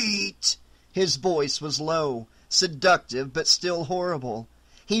treat! His voice was low, seductive, but still horrible.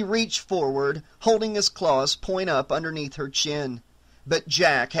 He reached forward, holding his claws point up underneath her chin. But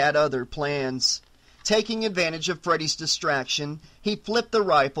Jack had other plans. Taking advantage of Freddy's distraction, he flipped the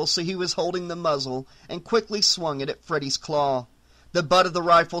rifle so he was holding the muzzle and quickly swung it at Freddy's claw. The butt of the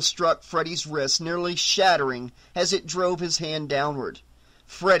rifle struck Freddy's wrist, nearly shattering as it drove his hand downward.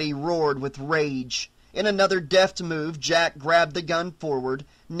 Freddy roared with rage. In another deft move, Jack grabbed the gun forward,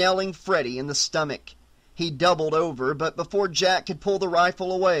 nailing Freddy in the stomach. He doubled over, but before Jack could pull the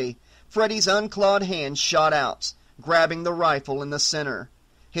rifle away, Freddy's unclawed hand shot out, grabbing the rifle in the center.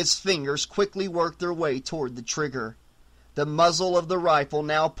 His fingers quickly worked their way toward the trigger. The muzzle of the rifle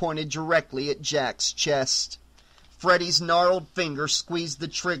now pointed directly at Jack's chest. Freddy's gnarled finger squeezed the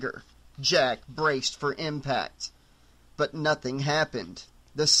trigger. Jack braced for impact. But nothing happened.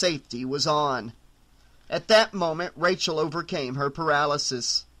 The safety was on. At that moment, Rachel overcame her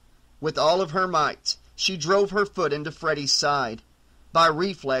paralysis. With all of her might, she drove her foot into Freddy's side. By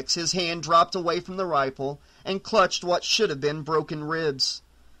reflex, his hand dropped away from the rifle and clutched what should have been broken ribs.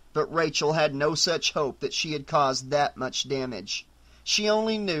 But Rachel had no such hope that she had caused that much damage. She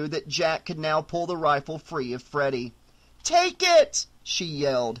only knew that Jack could now pull the rifle free of Freddy. "Take it!" she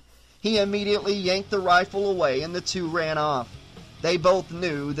yelled. He immediately yanked the rifle away and the two ran off. They both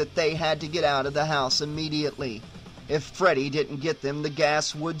knew that they had to get out of the house immediately. If Freddy didn't get them, the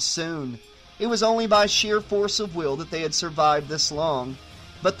gas would soon. It was only by sheer force of will that they had survived this long.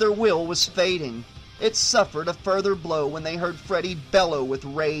 But their will was fading. It suffered a further blow when they heard Freddy bellow with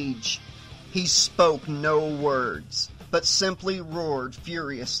rage. He spoke no words, but simply roared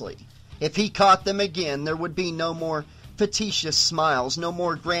furiously. If he caught them again, there would be no more facetious smiles, no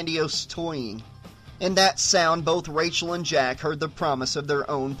more grandiose toying. In that sound, both Rachel and Jack heard the promise of their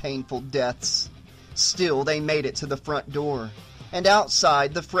own painful deaths. Still, they made it to the front door, and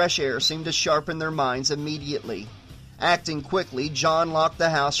outside, the fresh air seemed to sharpen their minds immediately. Acting quickly, John locked the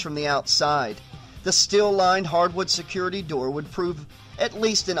house from the outside. The steel-lined hardwood security door would prove at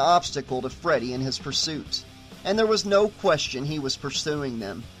least an obstacle to Freddy in his pursuit, and there was no question he was pursuing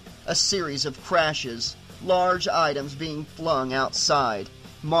them. A series of crashes, large items being flung outside,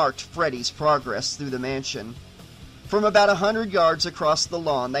 marked Freddy's progress through the mansion. From about 100 yards across the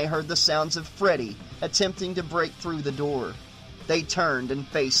lawn, they heard the sounds of Freddy attempting to break through the door. They turned and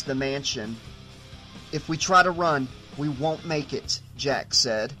faced the mansion. "If we try to run, we won't make it," Jack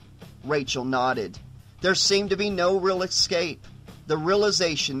said. Rachel nodded. There seemed to be no real escape. The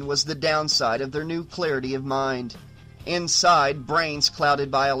realization was the downside of their new clarity of mind. Inside, brains clouded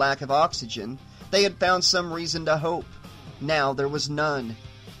by a lack of oxygen, they had found some reason to hope. Now there was none.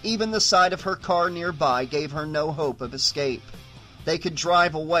 Even the sight of her car nearby gave her no hope of escape. They could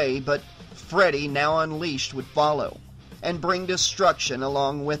drive away, but Freddy, now unleashed, would follow, and bring destruction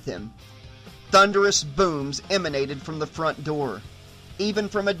along with him. Thunderous booms emanated from the front door. Even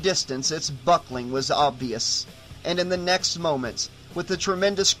from a distance, its buckling was obvious, and in the next moment, with a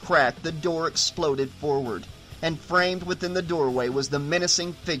tremendous crack, the door exploded forward, and framed within the doorway was the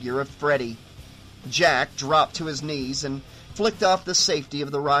menacing figure of Freddy. Jack dropped to his knees and flicked off the safety of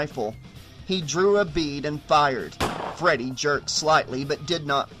the rifle. He drew a bead and fired. Freddy jerked slightly, but did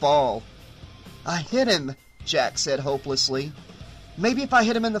not fall. "I hit him," Jack said hopelessly. "Maybe if I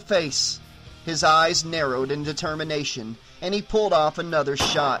hit him in the face." His eyes narrowed in determination, and he pulled off another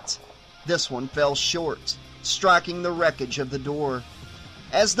shot. This one fell short, striking the wreckage of the door.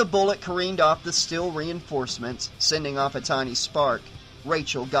 As the bullet careened off the steel reinforcement, sending off a tiny spark,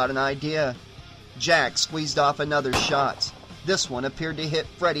 Rachel got an idea. Jack squeezed off another shot. This one appeared to hit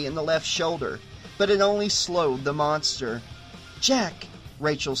Freddy in the left shoulder, but it only slowed the monster. "Jack,"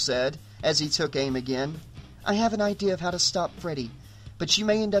 Rachel said, as he took aim again, "I have an idea of how to stop Freddy, but you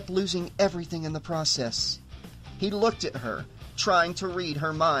may end up losing everything in the process." He looked at her, trying to read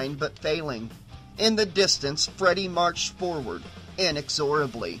her mind, but failing. In the distance, Freddy marched forward,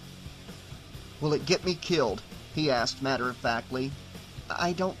 inexorably. "Will it get me killed?" he asked matter-of-factly.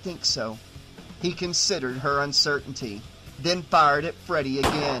 "I don't think so." He considered her uncertainty, then fired at Freddy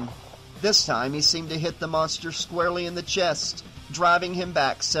again. This time he seemed to hit the monster squarely in the chest, driving him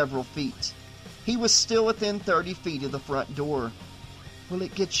back several feet. He was still within 30 feet of the front door. "Will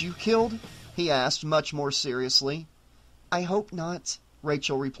it get you killed?" he asked much more seriously. "I hope not,"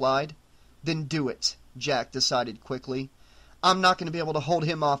 Rachel replied. "Then do it," Jack decided quickly. "I'm not going to be able to hold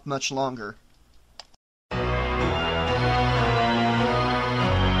him off much longer."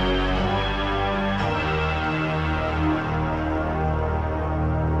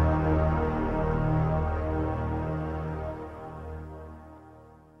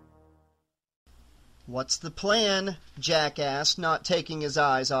 "What's the plan?" Jack asked, not taking his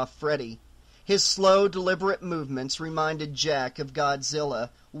eyes off Freddy. His slow, deliberate movements reminded Jack of Godzilla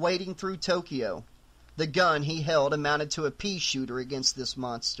wading through Tokyo. The gun he held amounted to a pea shooter against this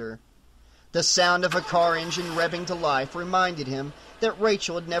monster. The sound of a car engine revving to life reminded him that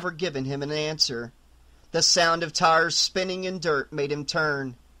Rachel had never given him an answer. The sound of tires spinning in dirt made him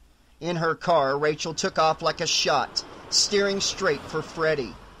turn. In her car, Rachel took off like a shot, steering straight for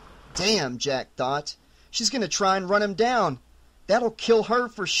Freddy. Damn, Jack thought. She's going to try and run him down. That'll kill her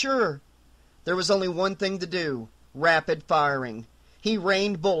for sure. There was only one thing to do: rapid firing. He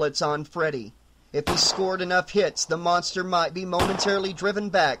rained bullets on Freddy. If he scored enough hits, the monster might be momentarily driven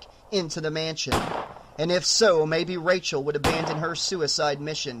back into the mansion. And if so, maybe Rachel would abandon her suicide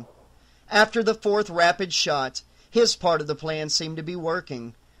mission. After the fourth rapid shot, his part of the plan seemed to be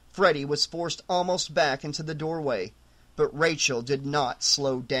working. Freddy was forced almost back into the doorway, but Rachel did not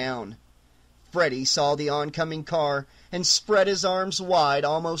slow down. Freddy saw the oncoming car and spread his arms wide,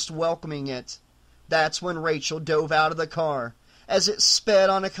 almost welcoming it. That's when Rachel dove out of the car, as it sped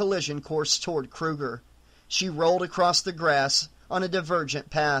on a collision course toward Kruger. She rolled across the grass on a divergent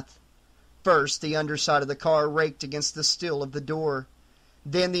path. First, the underside of the car raked against the sill of the door.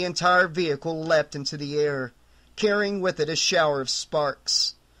 Then the entire vehicle leapt into the air, carrying with it a shower of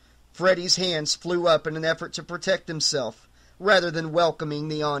sparks. Freddy's hands flew up in an effort to protect himself, rather than welcoming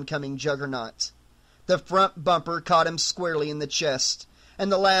the oncoming juggernaut. The front bumper caught him squarely in the chest,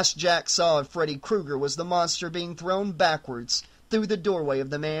 and the last Jack saw of Freddy Krueger was the monster being thrown backwards through the doorway of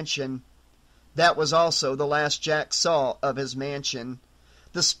the mansion. That was also the last Jack saw of his mansion.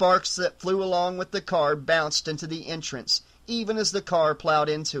 The sparks that flew along with the car bounced into the entrance, even as the car plowed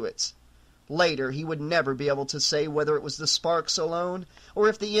into it. Later, he would never be able to say whether it was the sparks alone, or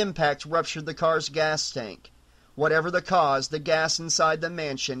if the impact ruptured the car's gas tank. Whatever the cause, the gas inside the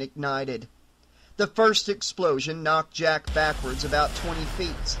mansion ignited. The first explosion knocked Jack backwards about 20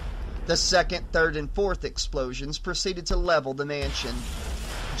 feet. The second, third, and fourth explosions proceeded to level the mansion.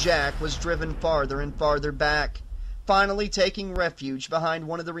 Jack was driven farther and farther back, finally taking refuge behind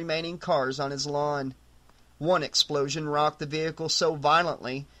one of the remaining cars on his lawn. One explosion rocked the vehicle so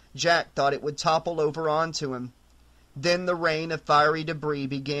violently, Jack thought it would topple over onto him. Then the rain of fiery debris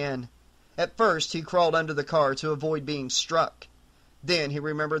began. At first, he crawled under the car to avoid being struck. Then he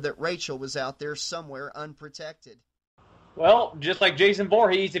remembered that Rachel was out there somewhere unprotected. Well, just like Jason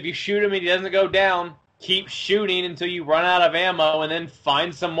Voorhees, if you shoot him and he doesn't go down, keep shooting until you run out of ammo and then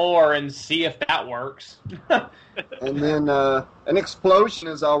find some more and see if that works. And then an explosion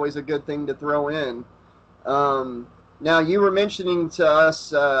is always a good thing to throw in. Now, you were mentioning to us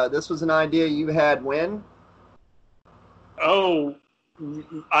this was an idea you had when? Oh,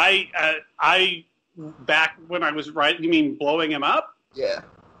 I back when I was writing, you mean blowing him up? Yeah.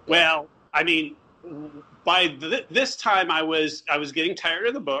 Well, I mean, by this time I was getting tired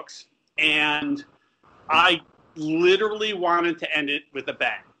of the books, and I literally wanted to end it with a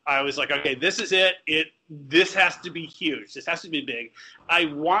bang. I was like, okay, this is it. This has to be huge. This has to be big. I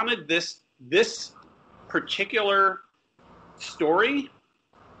wanted this particular story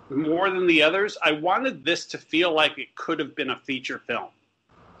more than the others. I wanted this to feel like it could have been a feature film.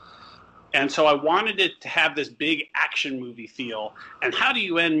 And so I wanted it to have this big action movie feel. And how do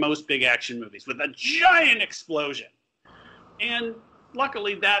you end most big action movies? With a giant explosion. And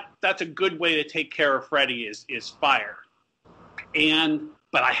luckily that's a good way to take care of Freddy is fire.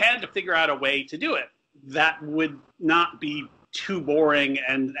 But I had to figure out a way to do it that would not be too boring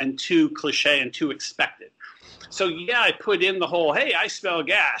and too cliche and too expected. So yeah, I put in the whole, hey, I smell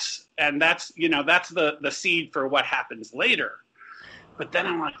gas. And that's the seed for what happens later. But then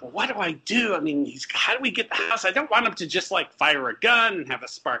I'm like, well, what do I do? I mean, how do we get the house? I don't want him to just like fire a gun and have a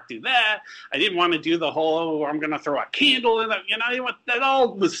spark do that. I didn't want to do the whole, I'm going to throw a candle in the, that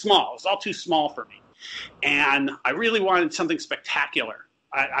all was small. It was all too small for me. And I really wanted something spectacular.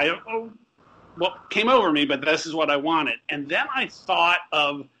 I don't know what came over me, but this is what I wanted. And then I thought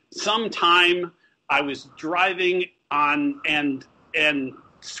of some time I was driving on and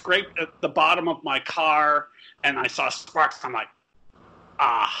scraped at the bottom of my car and I saw sparks. I'm like,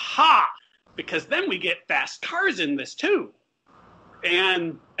 aha! Because then we get fast cars in this too,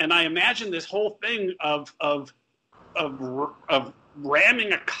 and I imagine this whole thing of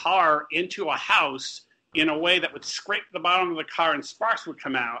ramming a car into a house in a way that would scrape the bottom of the car and sparks would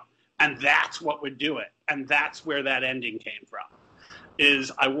come out, and that's what would do it, and that's where that ending came from.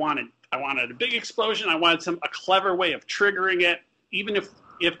 I wanted a big explosion. I wanted a clever way of triggering it, even if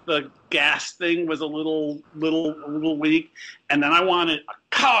if the gas thing was a little weak, and then I wanted a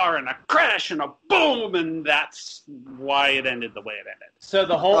car and a crash and a boom, and that's why it ended the way it ended. So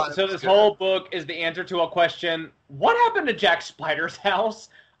this whole book is the answer to a question: what happened to Jack Spider's house?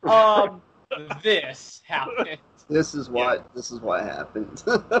 This happened. This is what happened.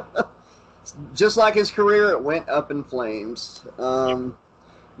 Just like his career, it went up in flames.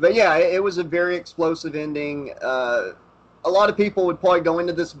 But yeah, it was a very explosive ending. A lot of people would probably go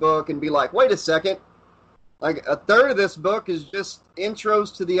into this book and be like, wait a second, like a third of this book is just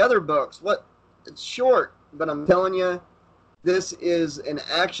intros to the other books. What? It's short, but I'm telling you, this is an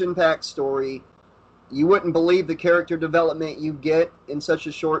action-packed story. You wouldn't believe the character development you get in such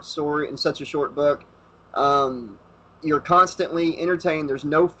a short story, in such a short book. You're constantly entertained. There's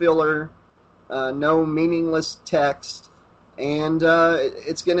no filler, no meaningless text, and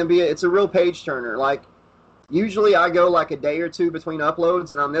it's a real page turner. Like, usually I go like a day or two between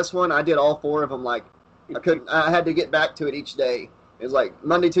uploads, and on this one I did all 4 of them. Like, I had to get back to it each day. It was like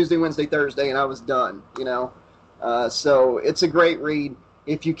Monday, Tuesday, Wednesday, Thursday, and I was done, you know. So it's a great read.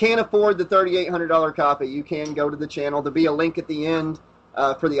 If you can't afford the $3,800 copy, you can go to the channel. There'll be a link at the end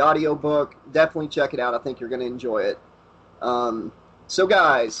for the audio book. Definitely check it out. I think you're going to enjoy it. So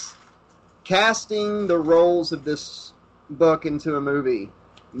guys, casting the roles of this book into a movie.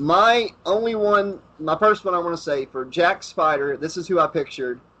 My first one I want to say, for Jack Spider, this is who I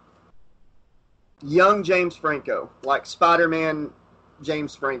pictured. Young James Franco, like Spider-Man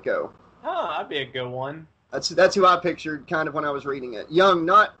James Franco. Oh, that'd be a good one. That's who I pictured kind of when I was reading it. Young,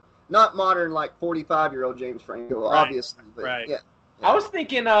 not modern, like 45-year-old James Franco, right. Obviously. But right. Yeah. I was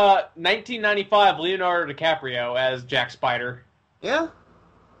thinking 1995 Leonardo DiCaprio as Jack Spider. Yeah.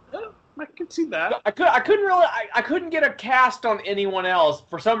 Oh, I could see that. I couldn't get a cast on anyone else.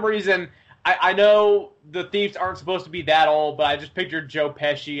 For some reason, I know the thieves aren't supposed to be that old, but I just pictured Joe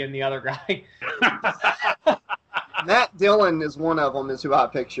Pesci and the other guy. Matt Dillon is one of them, is who I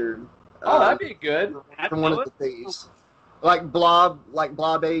pictured. Oh, that'd be good. From one of the thieves. Like Blob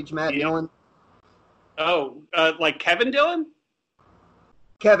age Matt Dillon. Oh, like Kevin Dillon?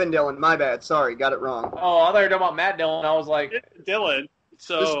 Kevin Dillon, my bad. Sorry, got it wrong. Oh, I thought you were talking about Matt Dillon. I was like... Dillon.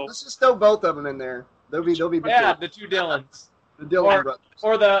 So let's just throw both of them in there. They'll be yeah, the 2 Dillons. The Dillon brothers.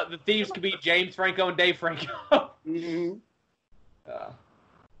 Or the thieves could be James Franco and Dave Franco. Mm-hmm.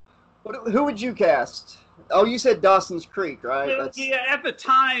 Who would you cast? Oh, you said Dawson's Creek, right? Well, yeah, at the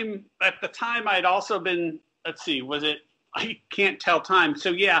time, I'd also been. Let's see, was it? I can't tell time. So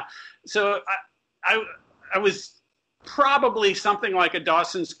yeah, so I was probably something like a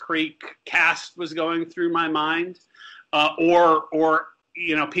Dawson's Creek cast was going through my mind, or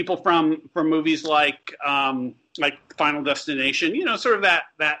you know, people from movies like Final Destination, you know, sort of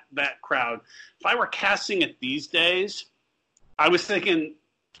that crowd. If I were casting it these days, I was thinking,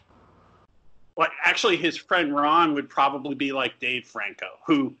 like, actually his friend Ron would probably be like Dave Franco,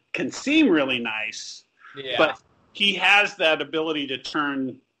 who can seem really nice, but he has that ability to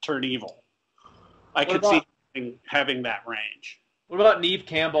turn evil. I could see having that range. What about Neve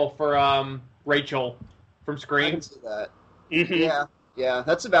Campbell for Rachel from Scream? I can see that. Mm-hmm. Yeah,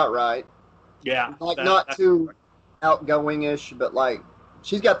 that's about right. Yeah. Like, not too outgoing-ish, but, like,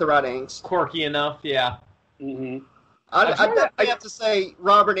 she's got the right angst. Quirky enough, yeah. Mm-hmm. I'd definitely have to say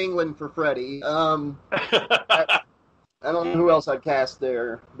Robert Englund for Freddy. I don't know who else I'd cast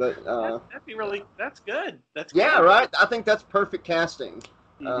there, but... that'd be really... That's good. That's yeah, good. right? I think that's perfect casting.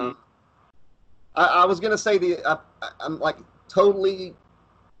 Mm-hmm. I was going to say I'm, like, totally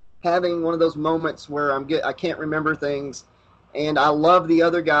having one of those moments where I can't remember things. And I love the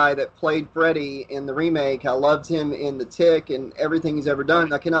other guy that played Freddy in the remake. I loved him in The Tick and everything he's ever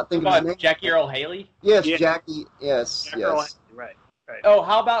done. I cannot think of his name. Jackie Earle Haley? Yes, Yeah. Jackie. Yes, Jackie yes. Earle Haley, right. Oh,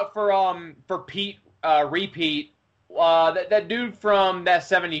 how about for Pete Repeat? That dude from that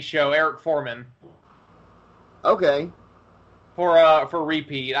 '70s show, Eric Foreman. Okay. For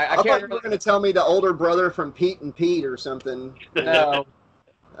Repeat, I thought can't. you were going to tell me the older brother from Pete and Pete or something. No.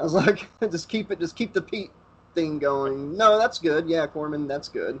 I was like, just keep the Pete thing going. No, that's good. Yeah, Corman, that's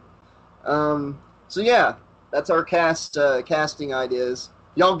good. So yeah, that's our casting ideas.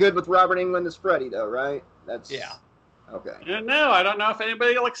 Y'all good with Robert Englund as Freddy, though, right? Yeah. Okay. No, I don't know if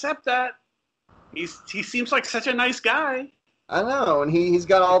anybody will accept that. He seems like such a nice guy. I know, and he's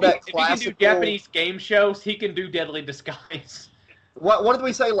got all that classical... If he can do Japanese game shows, he can do Deadly Disguise. What did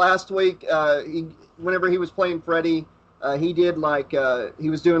we say last week? Whenever he was playing Freddy, he did he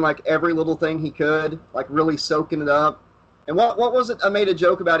was doing like every little thing he could, like really soaking it up. And what was it? I made a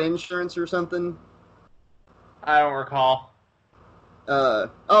joke about insurance or something. I don't recall.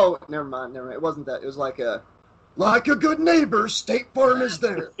 Oh, never mind. It wasn't that. It was like Like a good neighbor, State Farm is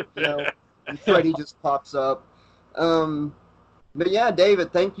there. And Freddie just pops up. But yeah,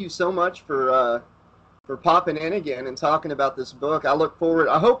 David, thank you so much for popping in again and talking about this book. I look forward.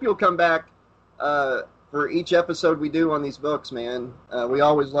 I hope you'll come back for each episode we do on these books, man. We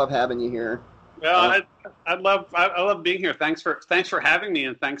always love having you here. Well, I love being here. Thanks for having me,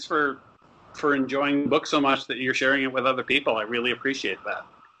 and thanks for enjoying the book so much that you're sharing it with other people. I really appreciate that.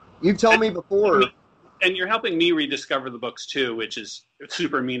 You've told me before. And you're helping me rediscover the books too, which is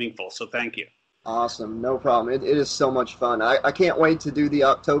super meaningful. So thank you. Awesome. No problem. It is so much fun. I can't wait to do the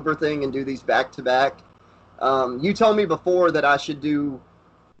October thing and do these back-to-back. You told me before that I should do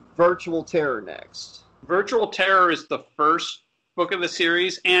Virtual Terror next. Virtual Terror is the first book of the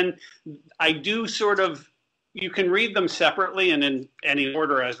series, and I do sort of, you can read them separately and in any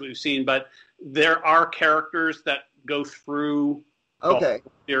order as we've seen, but there are characters that go through the whole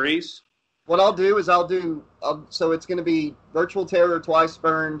series. What I'll do is so it's going to be Virtual Terror, Twice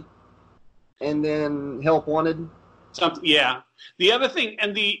Burned, and then Help Wanted. Something, yeah. The other thing,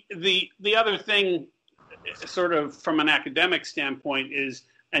 and the other thing, sort of from an academic standpoint, is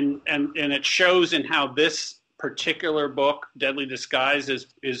and it shows in how this particular book, Deadly Disguise,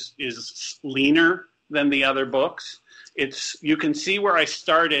 is leaner than the other books. You can see where I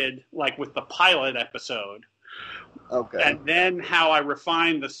started, like with the pilot episode. Okay. And then how I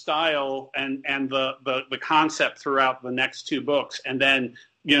refined the style and the concept throughout the next two books, and then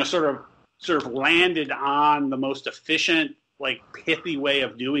sort of landed on the most efficient, like pithy way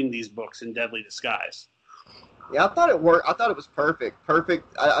of doing these books in Deadly Disguise. Yeah, I thought it worked. I thought it was perfect.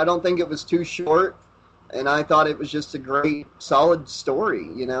 Perfect. I don't think it was too short, and I thought it was just a great, solid story.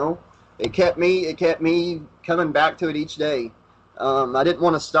 It kept me coming back to it each day. I didn't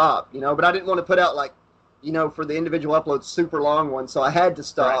want to stop, but I didn't want to put out for the individual uploads, super long ones, so I had to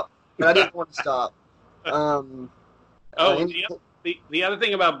stop, but I didn't want to stop. The other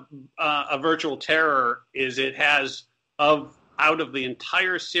thing about A Virtual Terror is it has, out of the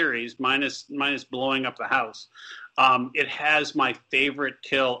entire series, minus blowing up the house, it has my favorite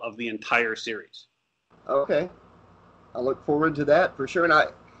kill of the entire series. Okay. I look forward to that for sure,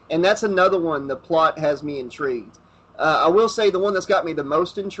 and that's another one, the plot has me intrigued. I will say the one that's got me the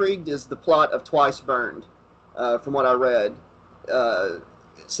most intrigued is the plot of Twice Burned, from what I read.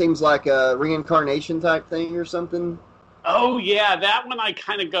 It seems like a reincarnation type thing or something. Oh, yeah, that one I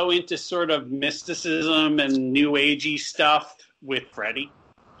kind of go into sort of mysticism and new agey stuff with Freddy.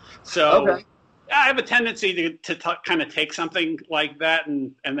 So I have a tendency to kind of take something like that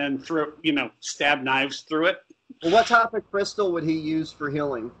and then stab knives through it. Well, what type of crystal would he use for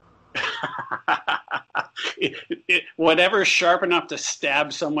healing? Whatever's sharp enough to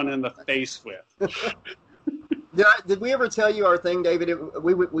stab someone in the face with. Did we ever tell you our thing, David?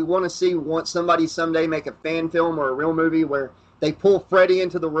 We want to see somebody someday make a fan film or a real movie where they pull Freddy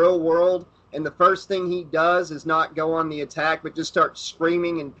into the real world, and the first thing he does is not go on the attack, but just start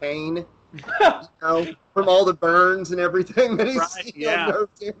screaming in pain, from all the burns and everything that he's seen on nerve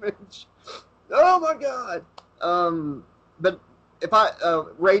damage. Oh my God! But if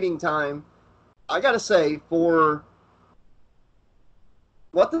rating time, I gotta say for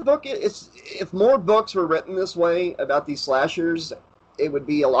what the book is, if more books were written this way about these slashers, it would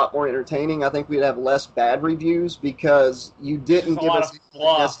be a lot more entertaining. I think we'd have less bad reviews because you didn't give us a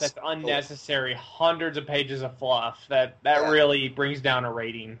lot of fluff that's unnecessary. Hundreds of pages of fluff that really brings down a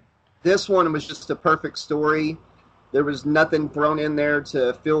rating. This one was just a perfect story. There was nothing thrown in there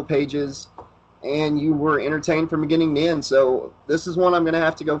to fill pages, and you were entertained from beginning to end. So this is one I'm going to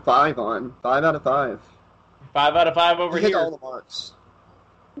have to go 5 on. 5 out of 5. 5 out of 5 over here. Hit all the marks.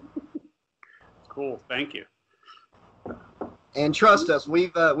 Cool, thank you. And trust us,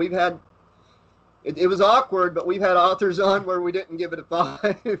 we've had. It was awkward, but we've had authors on where we didn't give it a 5.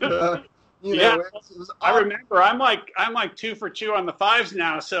 I remember. I'm like 2 for 2 on the 5s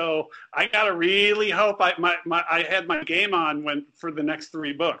now, so I gotta really hope I had my game on for the next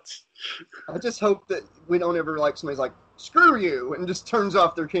 3 books. I just hope that we don't ever somebody's like, screw you, and just turns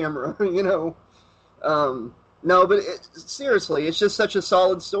off their camera. No, but seriously, it's just such a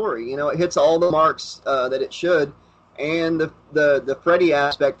solid story. It hits all the marks that it should, and the Freddy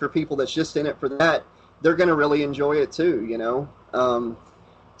aspect for people that's just in it for that, they're going to really enjoy it too.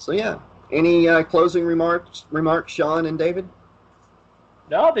 So yeah. Any closing remarks, Sean and David?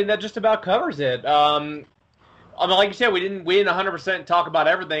 No, I think that just about covers it. Like you said, we didn't 100% talk about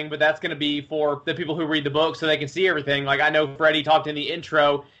everything, but that's going to be for the people who read the book so they can see everything. Like I know Freddie talked in the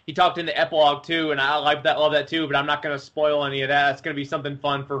intro, he talked in the epilogue too, and I love that too. But I'm not going to spoil any of that. It's going to be something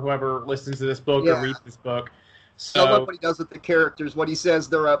fun for whoever listens to this book or reads this book. So I love what he does with the characters, what he says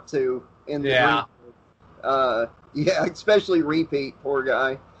they're up to in the Yeah, especially Repeat, poor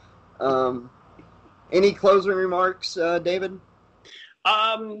guy. Any closing remarks, David?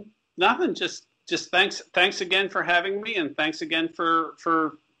 Nothing. Just thanks again for having me, and thanks again for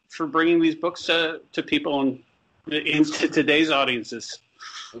bringing these books to people and into today's audiences.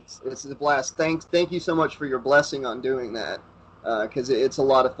 It's a blast. Thank you so much for your blessing on doing that, because it's a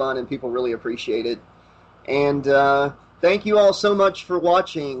lot of fun and people really appreciate it. And thank you all so much for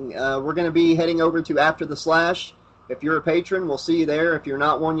watching. We're going to be heading over to After the Slash. If you're a patron, we'll see you there. If you're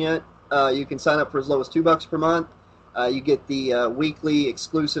not one yet, you can sign up for as low as $2 per month. You get the weekly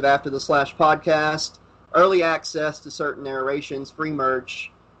exclusive After the Slash podcast, early access to certain narrations, free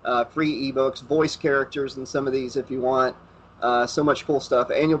merch, free ebooks, voice characters in some of these if you want. So much cool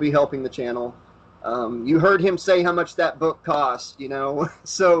stuff, and you'll be helping the channel. You heard him say how much that book cost,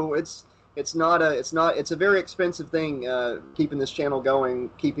 so it's a very expensive thing, keeping this channel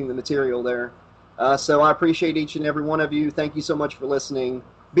going, keeping the material there. So I appreciate each and every one of you. Thank you so much for listening.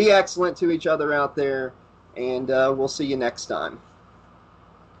 Be excellent to each other out there, and we'll see you next time.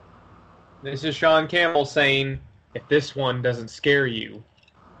 This is Sean Campbell saying, if this one doesn't scare you,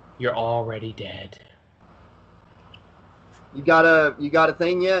 you're already dead. You got a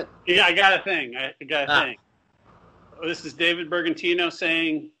thing yet? Yeah, I got a thing. I got a thing. This is David Bergantino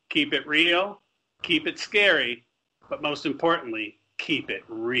saying, keep it real, keep it scary, but most importantly, keep it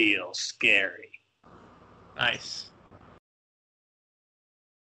real scary. Nice.